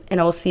enjoyed,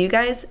 and I will see you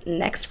guys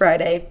next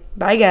Friday.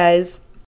 Bye, guys.